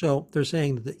 So they're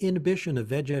saying that the inhibition of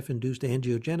VEGF-induced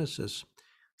angiogenesis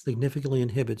significantly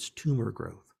inhibits tumor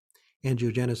growth.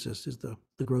 Angiogenesis is the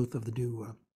growth of the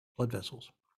new blood vessels.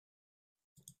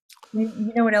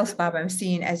 You know what else, Bob, I'm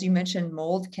seeing, as you mentioned,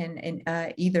 mold can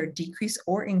either decrease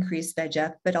or increase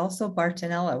VEGF, but also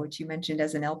Bartonella, which you mentioned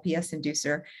as an LPS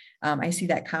inducer. I see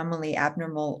that commonly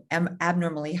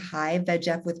abnormally high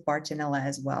VEGF with Bartonella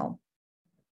as well.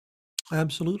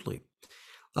 Absolutely.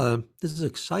 This is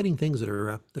exciting things that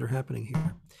are happening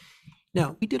here.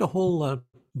 Now, we did a whole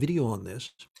video on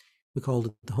this. We called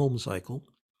it the home cycle,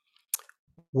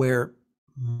 where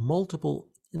multiple,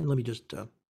 and let me just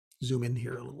zoom in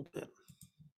here a little bit.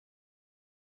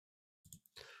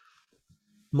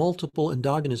 Multiple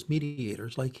endogenous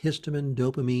mediators like histamine,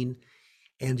 dopamine,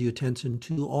 angiotensin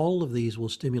 2, all of these will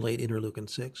stimulate interleukin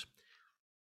 6.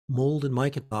 Mold and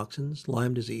mycotoxins,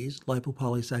 Lyme disease,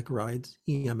 lipopolysaccharides,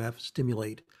 EMF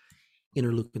stimulate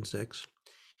interleukin 6.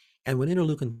 And when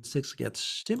interleukin 6 gets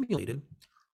stimulated,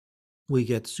 we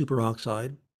get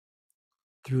superoxide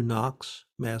through NOx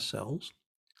mast cells,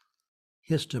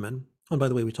 histamine. And by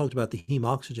the way, we talked about the heme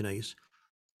oxygenase,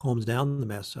 calms down the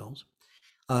mast cells.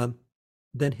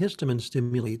 Then histamine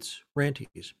stimulates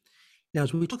RANTES. Now,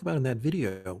 as we talked about in that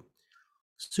video,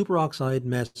 superoxide,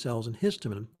 mast cells, and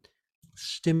histamine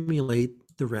stimulate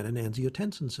the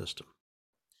renin-angiotensin system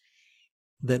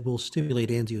that will stimulate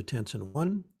angiotensin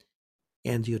 1,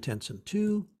 angiotensin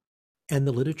 2, and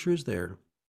the literature is there.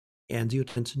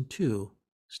 Angiotensin 2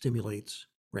 stimulates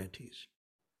RANTES.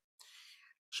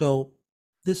 So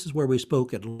this is where we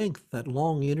spoke at length, that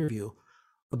long interview,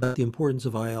 about the importance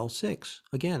of IL-6.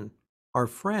 Again, our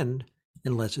friend,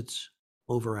 unless it's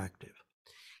overactive.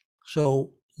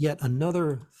 So yet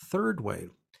another third way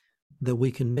that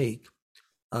we can make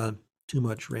too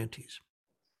much RANTES.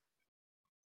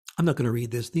 I'm not going to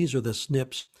read this. These are the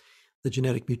SNPs, the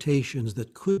genetic mutations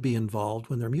that could be involved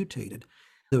when they're mutated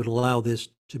that would allow this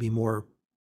to be more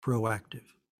proactive.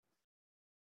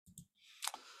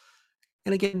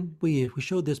 And again, we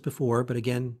showed this before, but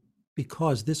again,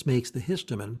 because this makes the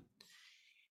histamine,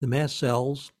 the mast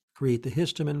cells create the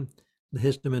histamine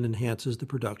enhances the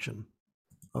production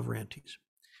of RANTES.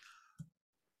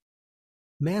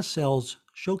 Mast cells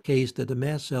showcase that the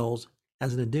mast cells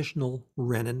as an additional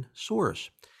renin source.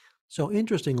 So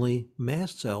interestingly,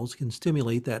 mast cells can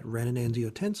stimulate that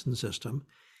renin-angiotensin system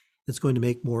that's going to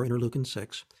make more interleukin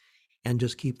 6 and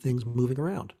just keep things moving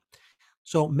around.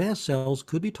 So mast cells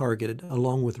could be targeted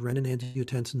along with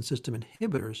renin-angiotensin system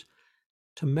inhibitors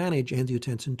to manage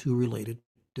angiotensin 2 related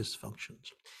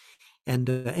dysfunctions. And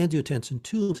angiotensin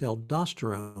 2 is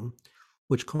aldosterone,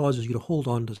 which causes you to hold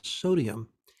on to sodium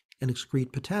and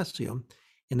excrete potassium,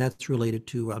 and that's related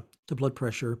to blood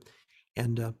pressure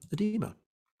and edema.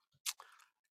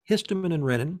 Histamine and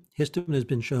renin. Histamine has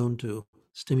been shown to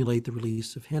stimulate the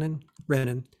release of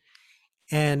renin,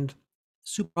 and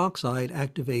superoxide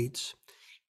activates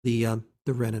the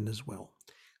renin as well.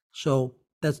 So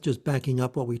that's just backing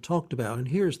up what we talked about. And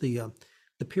here's the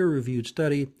peer-reviewed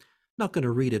study. I'm not going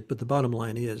to read it, but the bottom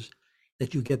line is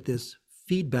that you get this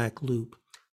feedback loop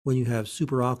when you have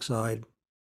superoxide,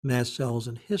 mast cells,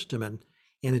 and histamine,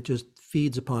 and it just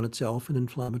feeds upon itself an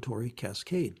inflammatory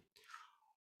cascade.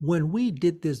 When we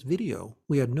did this video,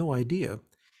 we had no idea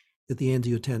that the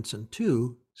angiotensin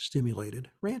 2 stimulated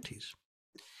RANTES.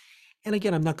 And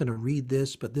again, I'm not going to read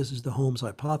this, but this is the Holmes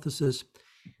hypothesis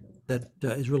that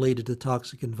is related to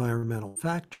toxic environmental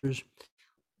factors,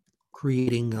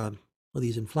 creating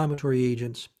these inflammatory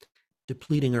agents,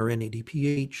 depleting our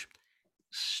NADPH,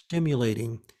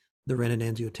 stimulating the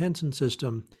renin-angiotensin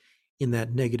system in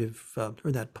that negative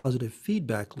or that positive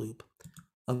feedback loop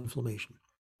of inflammation.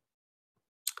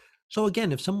 So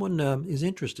again, if someone is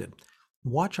interested,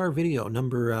 watch our video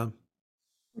number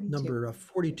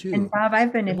 42. And Bob,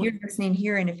 if you're listening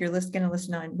here and if you're going to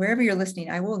listen on wherever you're listening,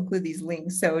 I will include these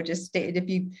links. So just if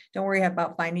you don't worry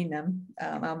about finding them,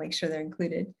 I'll make sure they're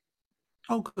included.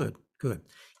 Oh, good.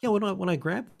 Yeah, when I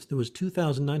grabbed this, there was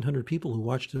 2,900 people who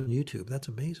watched it on YouTube. That's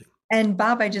amazing. And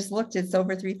Bob, I just looked, it's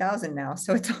over 3,000 now.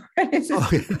 So it's all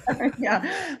right. Yeah.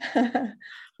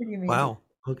 Pretty amazing. Wow.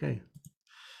 Okay.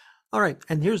 All right.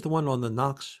 And here's the one on the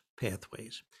NOx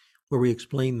pathways where we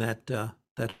explain that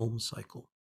Holmes cycle.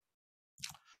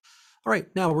 All right,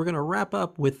 now we're going to wrap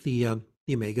up with the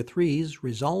omega-3s,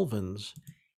 resolvins,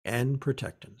 and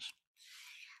protectins.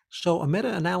 So a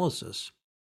meta-analysis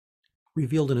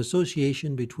revealed an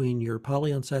association between your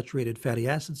polyunsaturated fatty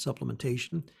acid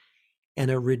supplementation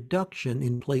and a reduction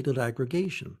in platelet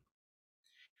aggregation.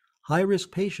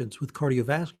 High-risk patients with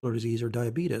cardiovascular disease or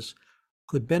diabetes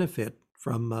could benefit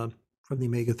from the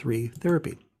omega-3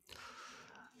 therapy.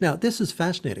 Now, this is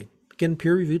fascinating. Again,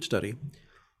 peer-reviewed study.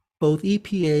 Both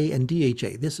EPA and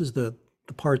DHA, this is the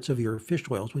parts of your fish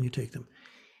oils when you take them,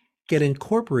 get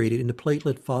incorporated into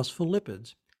platelet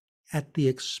phospholipids at the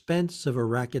expense of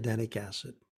arachidonic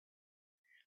acid,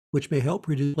 which may help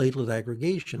reduce platelet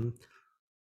aggregation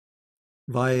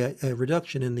via a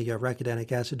reduction in the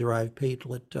arachidonic acid-derived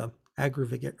platelet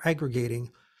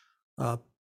aggregating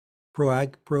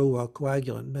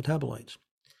procoagulant metabolites.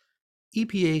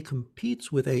 EPA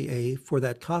competes with AA for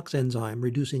that COX enzyme,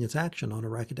 reducing its action on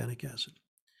arachidonic acid.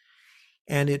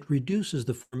 And it reduces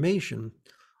the formation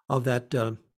of that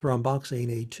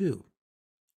thromboxane A2.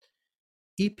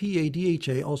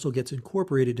 EPA-DHA also gets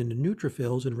incorporated into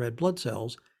neutrophils and red blood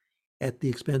cells at the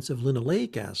expense of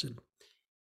linoleic acid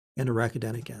and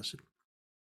arachidonic acid.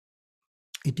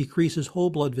 It decreases whole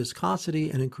blood viscosity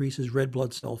and increases red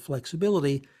blood cell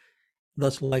flexibility,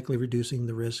 thus likely reducing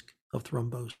the risk of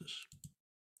thrombosis.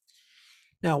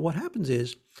 Now, what happens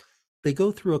is they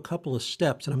go through a couple of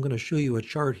steps, and I'm going to show you a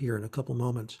chart here in a couple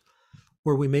moments,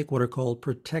 where we make what are called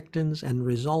protectins and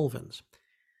resolvins.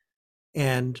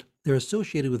 And they're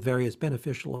associated with various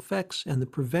beneficial effects and the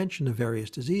prevention of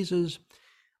various diseases,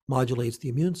 modulates the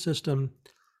immune system,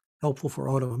 helpful for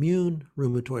autoimmune,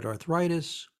 rheumatoid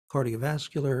arthritis,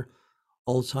 cardiovascular,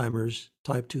 Alzheimer's,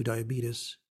 type 2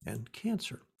 diabetes, and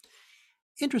cancer.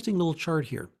 Interesting little chart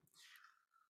here.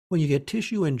 When you get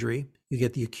tissue injury, you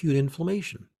get the acute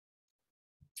inflammation.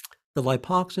 The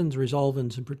lipoxins,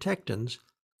 resolvins, and protectins,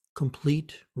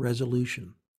 complete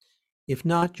resolution. If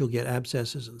not, you'll get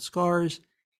abscesses and scars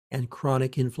and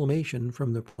chronic inflammation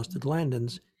from the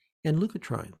prostaglandins and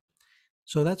leukotriene.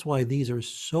 So that's why these are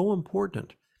so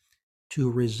important to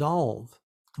resolve,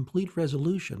 complete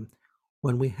resolution,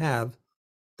 when we have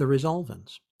the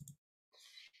resolvins.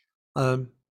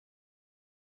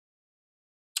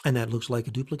 And that looks like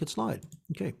a duplicate slide.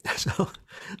 Okay, so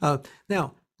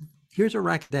now here's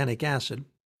arachidonic acid,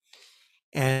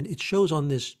 and it shows on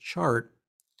this chart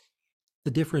the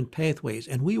different pathways,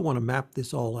 and we want to map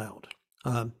this all out.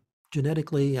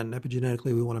 Genetically and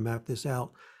epigenetically, we want to map this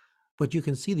out. But you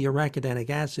can see the arachidonic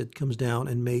acid comes down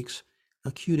and makes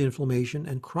acute inflammation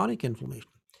and chronic inflammation.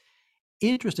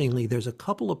 Interestingly, there's a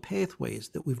couple of pathways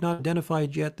that we've not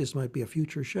identified yet. This might be a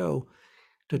future show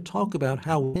to talk about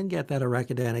how we can get that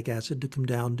arachidonic acid to come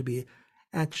down to be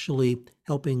actually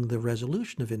helping the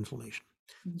resolution of inflammation.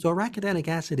 So arachidonic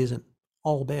acid isn't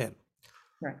all bad.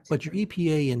 Right. But your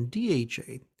EPA and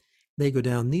DHA, they go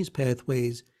down these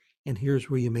pathways, and here's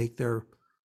where you make their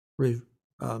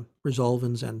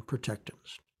resolvins and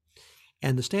protectins.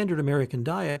 And the standard American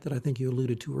diet that I think you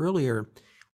alluded to earlier,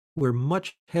 we're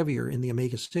much heavier in the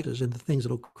omega-6s and the things that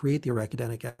will create the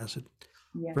arachidonic acid.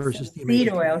 Yes, versus the seed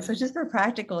omega-3. oil. So just for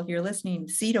practical, if you're listening,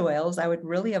 seed oils, I would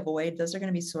really avoid. Those are going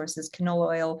to be sources, canola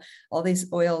oil, all these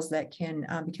oils that can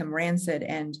become rancid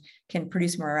and can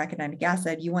produce more arachidonic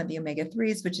acid. You want the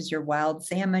omega-3s, which is your wild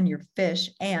salmon, your fish.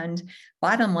 And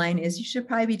bottom line is you should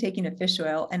probably be taking a fish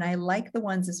oil. And I like the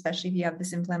ones, especially if you have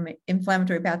this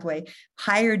inflammatory pathway,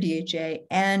 higher DHA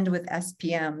and with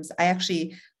SPMs. I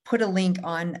actually put a link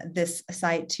on this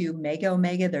site to Mega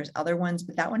Omega. There's other ones,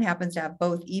 but that one happens to have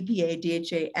both EPA,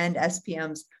 DHA, and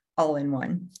SPMs all in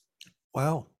one.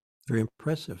 Wow, very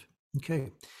impressive.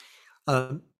 Okay.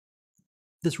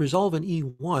 This resolvin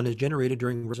E1 is generated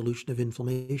during resolution of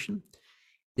inflammation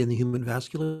in the human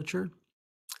vasculature,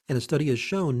 and a study has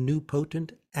shown new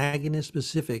potent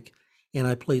agonist-specific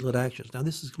antiplatelet actions. Now,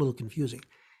 this is a little confusing.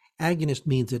 Agonist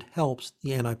means it helps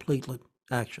the antiplatelet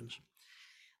actions.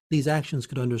 These actions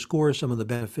could underscore some of the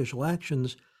beneficial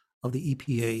actions of the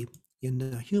EPA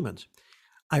in humans.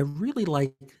 I really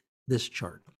like this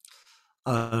chart.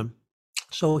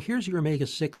 So here's your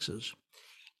omega-6s.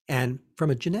 And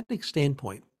from a genetic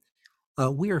standpoint,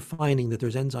 we are finding that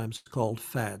there's enzymes called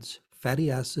FADs,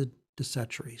 fatty acid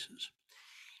desaturase.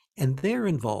 And they're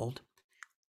involved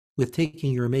with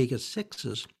taking your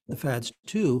omega-6s, the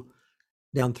FADs2,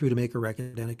 down through to make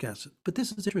arachidonic acid. But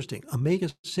this is interesting.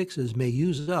 Omega-6s may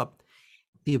use up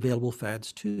the available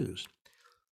FADs2s.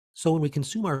 So when we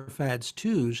consume our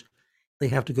FADs2s, they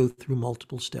have to go through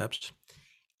multiple steps.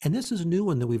 And this is a new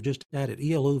one that we've just added,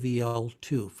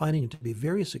 ELOVL2, finding it to be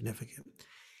very significant.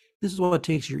 This is what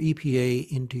takes your EPA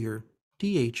into your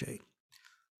DHA.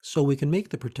 so we can make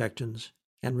the protectins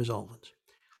and resolvins.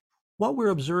 What we're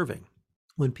observing,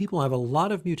 when people have a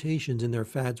lot of mutations in their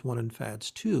FADS1 and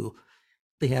FADS2,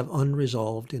 they have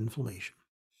unresolved inflammation.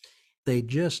 They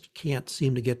just can't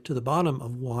seem to get to the bottom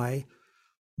of why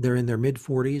they're in their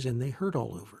mid-40s and they hurt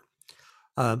all over.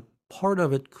 Part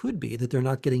of it could be that they're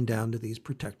not getting down to these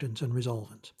protectins and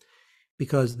resolvins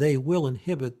because they will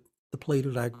inhibit the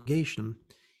platelet aggregation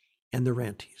and the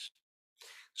RANTES.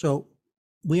 So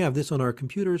we have this on our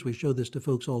computers. We show this to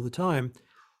folks all the time,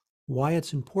 why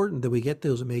it's important that we get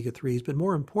those omega-3s, but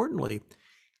more importantly,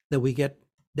 that we get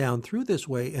down through this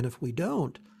way. And if we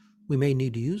don't, we may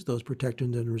need to use those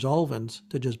protectins and resolvins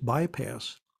to just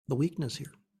bypass the weakness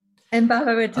here. And Bob,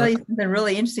 I would tell you something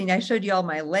really interesting. I showed you all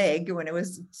my leg when it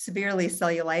was severely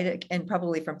cellulitic and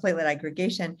probably from platelet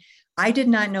aggregation. I did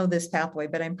not know this pathway,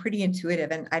 but I'm pretty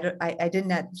intuitive. And I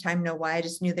didn't at the time know why. I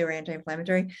just knew they were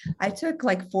anti-inflammatory. I took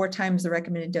like 4 times the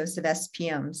recommended dose of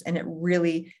SPMs, and it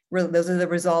really, those are the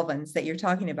resolvins that you're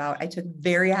talking about. I took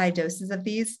very high doses of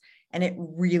these, and it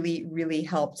really, really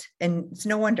helped. And it's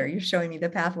no wonder you're showing me the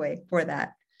pathway for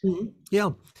that. Mm-hmm. Yeah.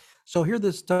 So here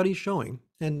the study showing,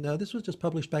 and this was just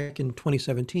published back in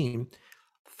 2017,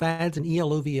 FADS and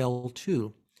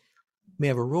ELOVL2 may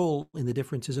have a role in the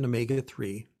differences in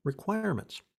omega-3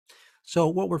 requirements. So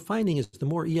what we're finding is the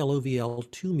more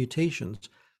ELOVL2 mutations,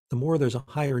 the more there's a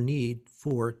higher need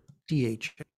for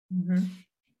DHA. Mm-hmm.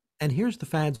 And here's the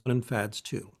FADS1 and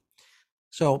FADS2.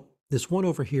 So this one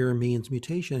over here means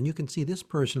mutation, and you can see this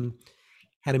person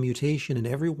had a mutation in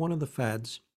every one of the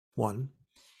FADS1,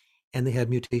 and they had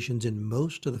mutations in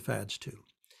most of the FADS2.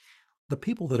 The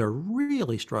people that are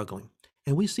really struggling,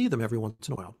 and we see them every once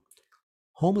in a while,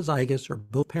 homozygous or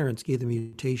both parents gave the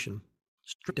mutation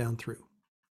straight down through.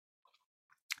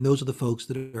 And those are the folks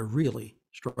that are really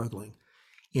struggling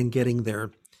in getting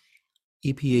their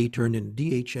EPA turned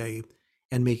into DHA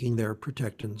and making their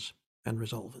protectins and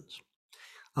resolvins.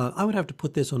 I would have to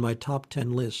put this on my top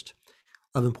 10 list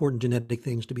of important genetic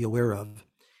things to be aware of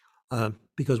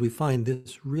because we find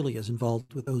this really is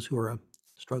involved with those who are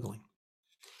struggling.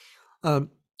 And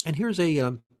here's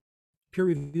a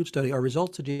peer-reviewed study. Our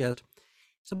results suggest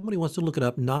somebody wants to look it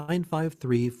up.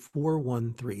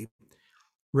 953413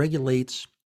 regulates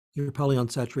your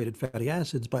polyunsaturated fatty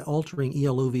acids by altering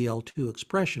ELOVL2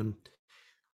 expression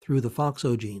through the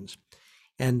FOXO genes.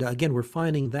 And again, we're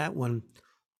finding that one,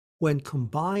 when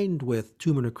combined with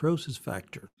tumor necrosis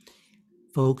factor,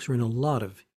 folks are in a lot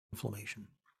of inflammation.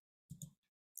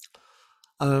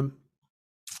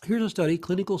 Here's a study,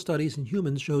 clinical studies in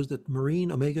humans shows that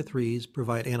marine omega-3s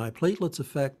provide antiplatelets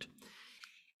effect.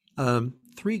 3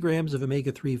 grams of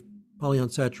omega-3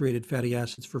 polyunsaturated fatty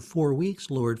acids for 4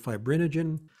 weeks lowered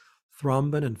fibrinogen,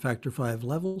 thrombin, and factor V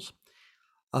levels.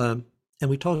 And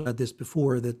we talked about this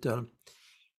before, that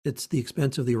it's the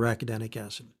expense of the arachidonic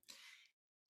acid.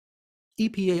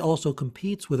 EPA also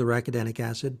competes with arachidonic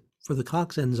acid for the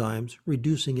COX enzymes,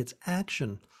 reducing its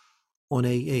action on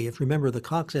AA. If you remember, the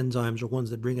COX enzymes are ones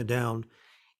that bring it down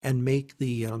and make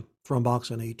the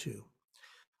thromboxane A2.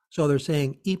 So they're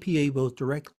saying EPA both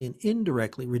directly and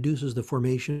indirectly reduces the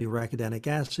formation of the arachidonic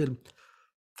acid,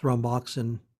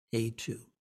 thromboxane A2,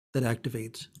 that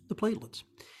activates the platelets.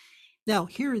 Now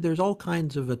here, there's all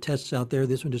kinds of tests out there.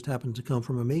 This one just happens to come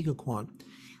from OmegaQuant.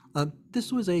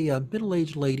 This was a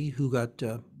middle-aged lady who got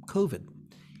COVID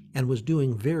and was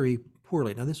doing very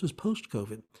poorly. Now this was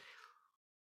post-COVID,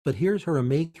 but here's her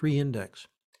omega-3 index.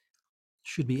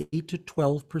 Should be 8 to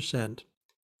 12%,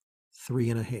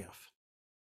 3.5.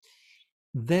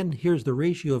 Then here's the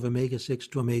ratio of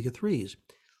omega-6 to omega-3s.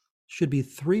 Should be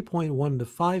 3.1 to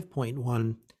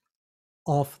 5.1,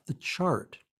 off the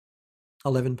chart,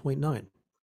 11.9.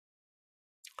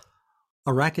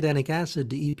 Arachidonic acid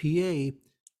to EPA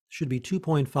should be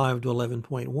 2.5 to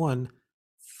 11.1,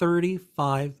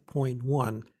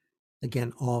 35.1,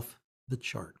 again off the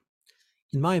chart.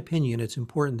 In my opinion, it's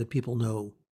important that people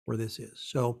know where this is.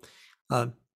 So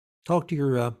talk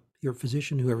to your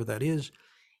physician, whoever that is,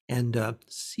 and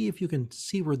see if you can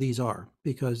see where these are,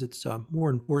 because it's more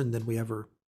important than we ever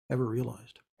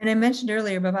realized. And I mentioned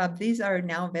earlier, Bob, these are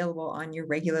now available on your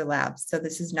regular labs. So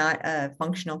this is not a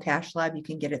functional cash lab. You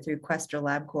can get it through Quest or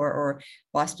LabCorp or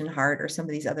Boston Heart or some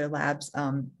of these other labs.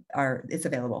 It's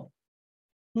available.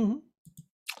 Mm-hmm.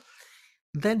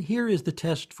 Then here is the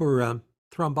test for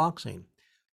thromboxane.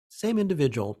 Same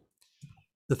individual.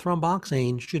 The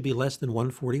thromboxane should be less than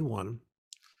 141.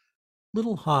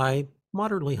 Little high,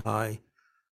 moderately high,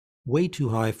 way too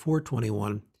high,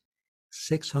 421,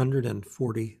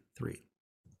 643.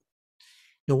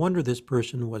 No wonder this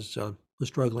person was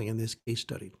struggling in this case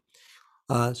study.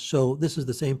 So this is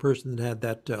the same person that had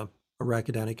that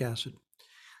arachidonic acid.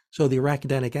 So the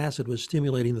arachidonic acid was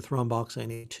stimulating the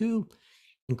thromboxane A2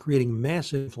 and creating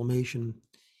massive inflammation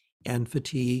and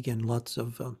fatigue and lots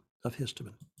of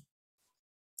histamine.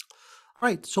 All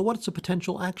right, so what's a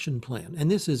potential action plan? And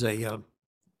this is a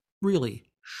really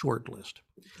short list,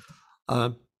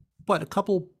 but a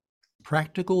couple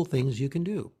practical things you can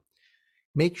do.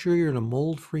 Make sure you're in a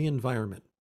mold-free environment.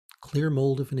 Clear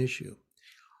mold if an issue.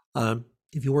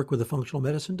 If you work with a functional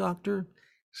medicine doctor,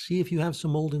 see if you have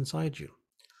some mold inside you.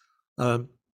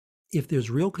 If there's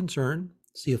real concern,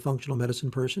 see a functional medicine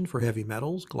person for heavy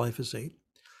metals, glyphosate.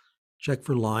 Check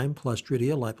for Lyme,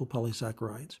 Clostridia,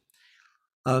 lipopolysaccharides.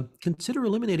 Consider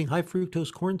eliminating high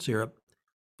fructose corn syrup,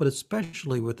 but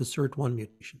especially with the SIRT1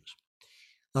 mutations.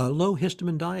 Low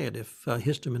histamine diet if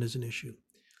histamine is an issue.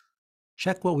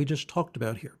 Check what we just talked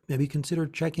about here. Maybe consider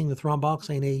checking the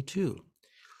thromboxane A2.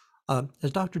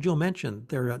 As Dr. Jill mentioned,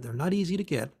 they're not easy to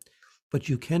get, but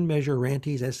you can measure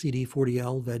RANTES,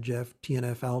 SCD40L, VEGF,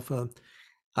 TNF alpha,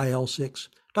 IL-6.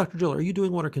 Dr. Jill, are you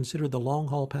doing what are considered the long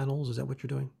haul panels? Is that what you're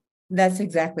doing? That's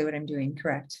exactly what I'm doing.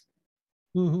 Correct.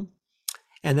 Mm-hmm.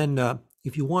 And then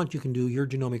if you want, you can do your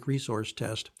genomic resource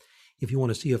test if you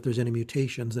want to see if there's any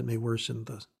mutations that may worsen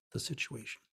the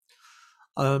situation.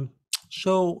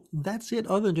 So that's it,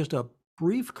 other than just a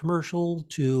brief commercial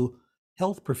to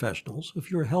health professionals.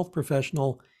 If you're a health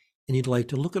professional and you'd like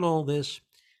to look at all this,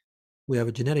 we have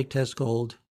a genetic test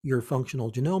called Your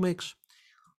Functional Genomics.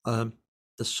 The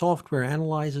software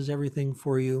analyzes everything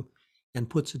for you and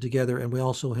puts it together, and we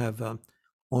also have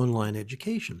online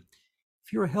education.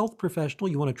 If you're a health professional,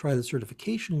 you want to try the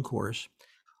certification course,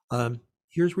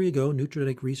 here's where you go,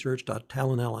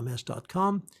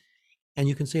 nutrigenicresearch.talonlms.com, and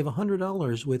you can save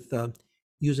 $100 with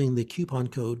using the coupon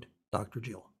code Dr.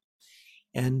 Jill.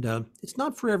 And it's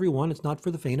not for everyone, it's not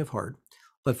for the faint of heart,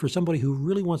 but for somebody who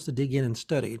really wants to dig in and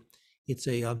study, it's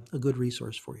a good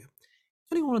resource for you.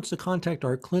 If anyone wants to contact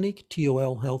our clinic,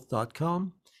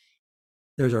 tolhealth.com,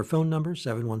 there's our phone number,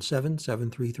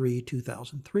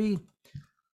 717-733-2003.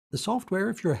 The software,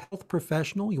 if you're a health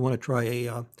professional, you want to try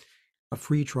a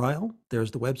free trial,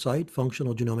 there's the website,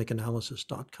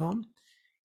 functionalgenomicanalysis.com.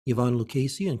 Yvonne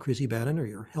Lucchese and Chrissy Bannon are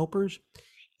your helpers.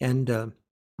 And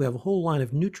we have a whole line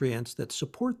of nutrients that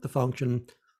support the function,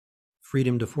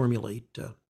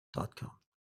 freedomtoformulate.com.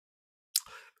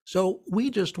 So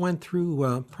we just went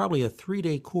through probably a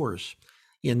 3-day course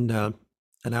in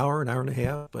an hour and a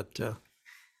half, but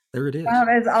there it is.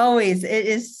 As always, it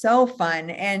is so fun.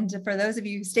 And for those of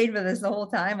you who stayed with us the whole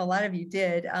time, a lot of you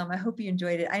did. I hope you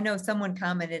enjoyed it. I know someone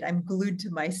commented, I'm glued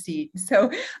to my seat.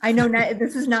 So I know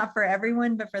this is not for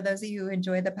everyone, but for those of you who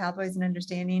enjoy the pathways and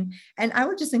understanding. And I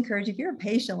would just encourage, if you're a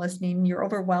patient listening, you're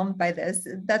overwhelmed by this,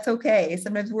 that's okay.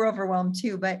 Sometimes we're overwhelmed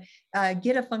too, but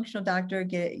get a functional doctor,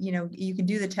 you can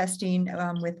do the testing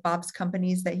with Bob's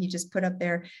companies that he just put up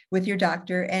there with your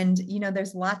doctor. And,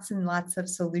 there's lots and lots of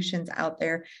solutions out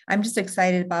there. I'm just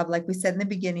excited, Bob, like we said in the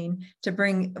beginning, to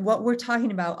bring what we're talking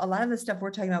about. A lot of the stuff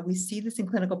we're talking about, we see this in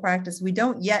clinical practice. We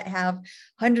don't yet have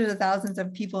hundreds of thousands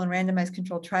of people in randomized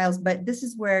controlled trials, but this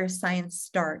is where science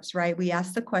starts, right? We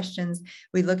ask the questions,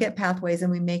 we look at pathways,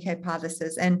 and we make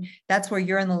hypotheses. And that's where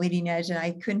you're on the leading edge. And I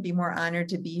couldn't be more honored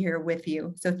to be here with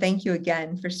you. So thank you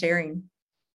again for sharing.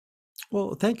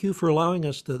 Well, thank you for allowing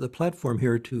us the platform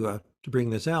here to bring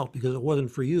this out, because if it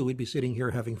wasn't for you, we'd be sitting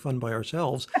here having fun by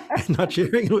ourselves and not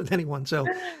sharing it with anyone. So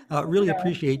really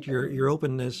appreciate your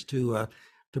openness to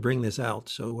bring this out.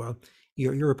 So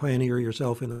you're a pioneer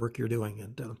yourself in the work you're doing,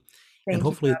 and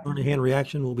hopefully the learn-to-hand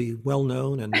reaction will be well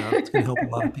known, and it's going to help a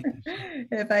lot of people.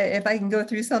 If I can go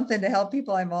through something to help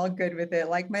people, I'm all good with it,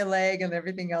 like my leg and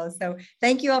everything else. So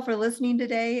thank you all for listening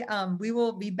today. We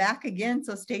will be back again,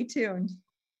 so stay tuned.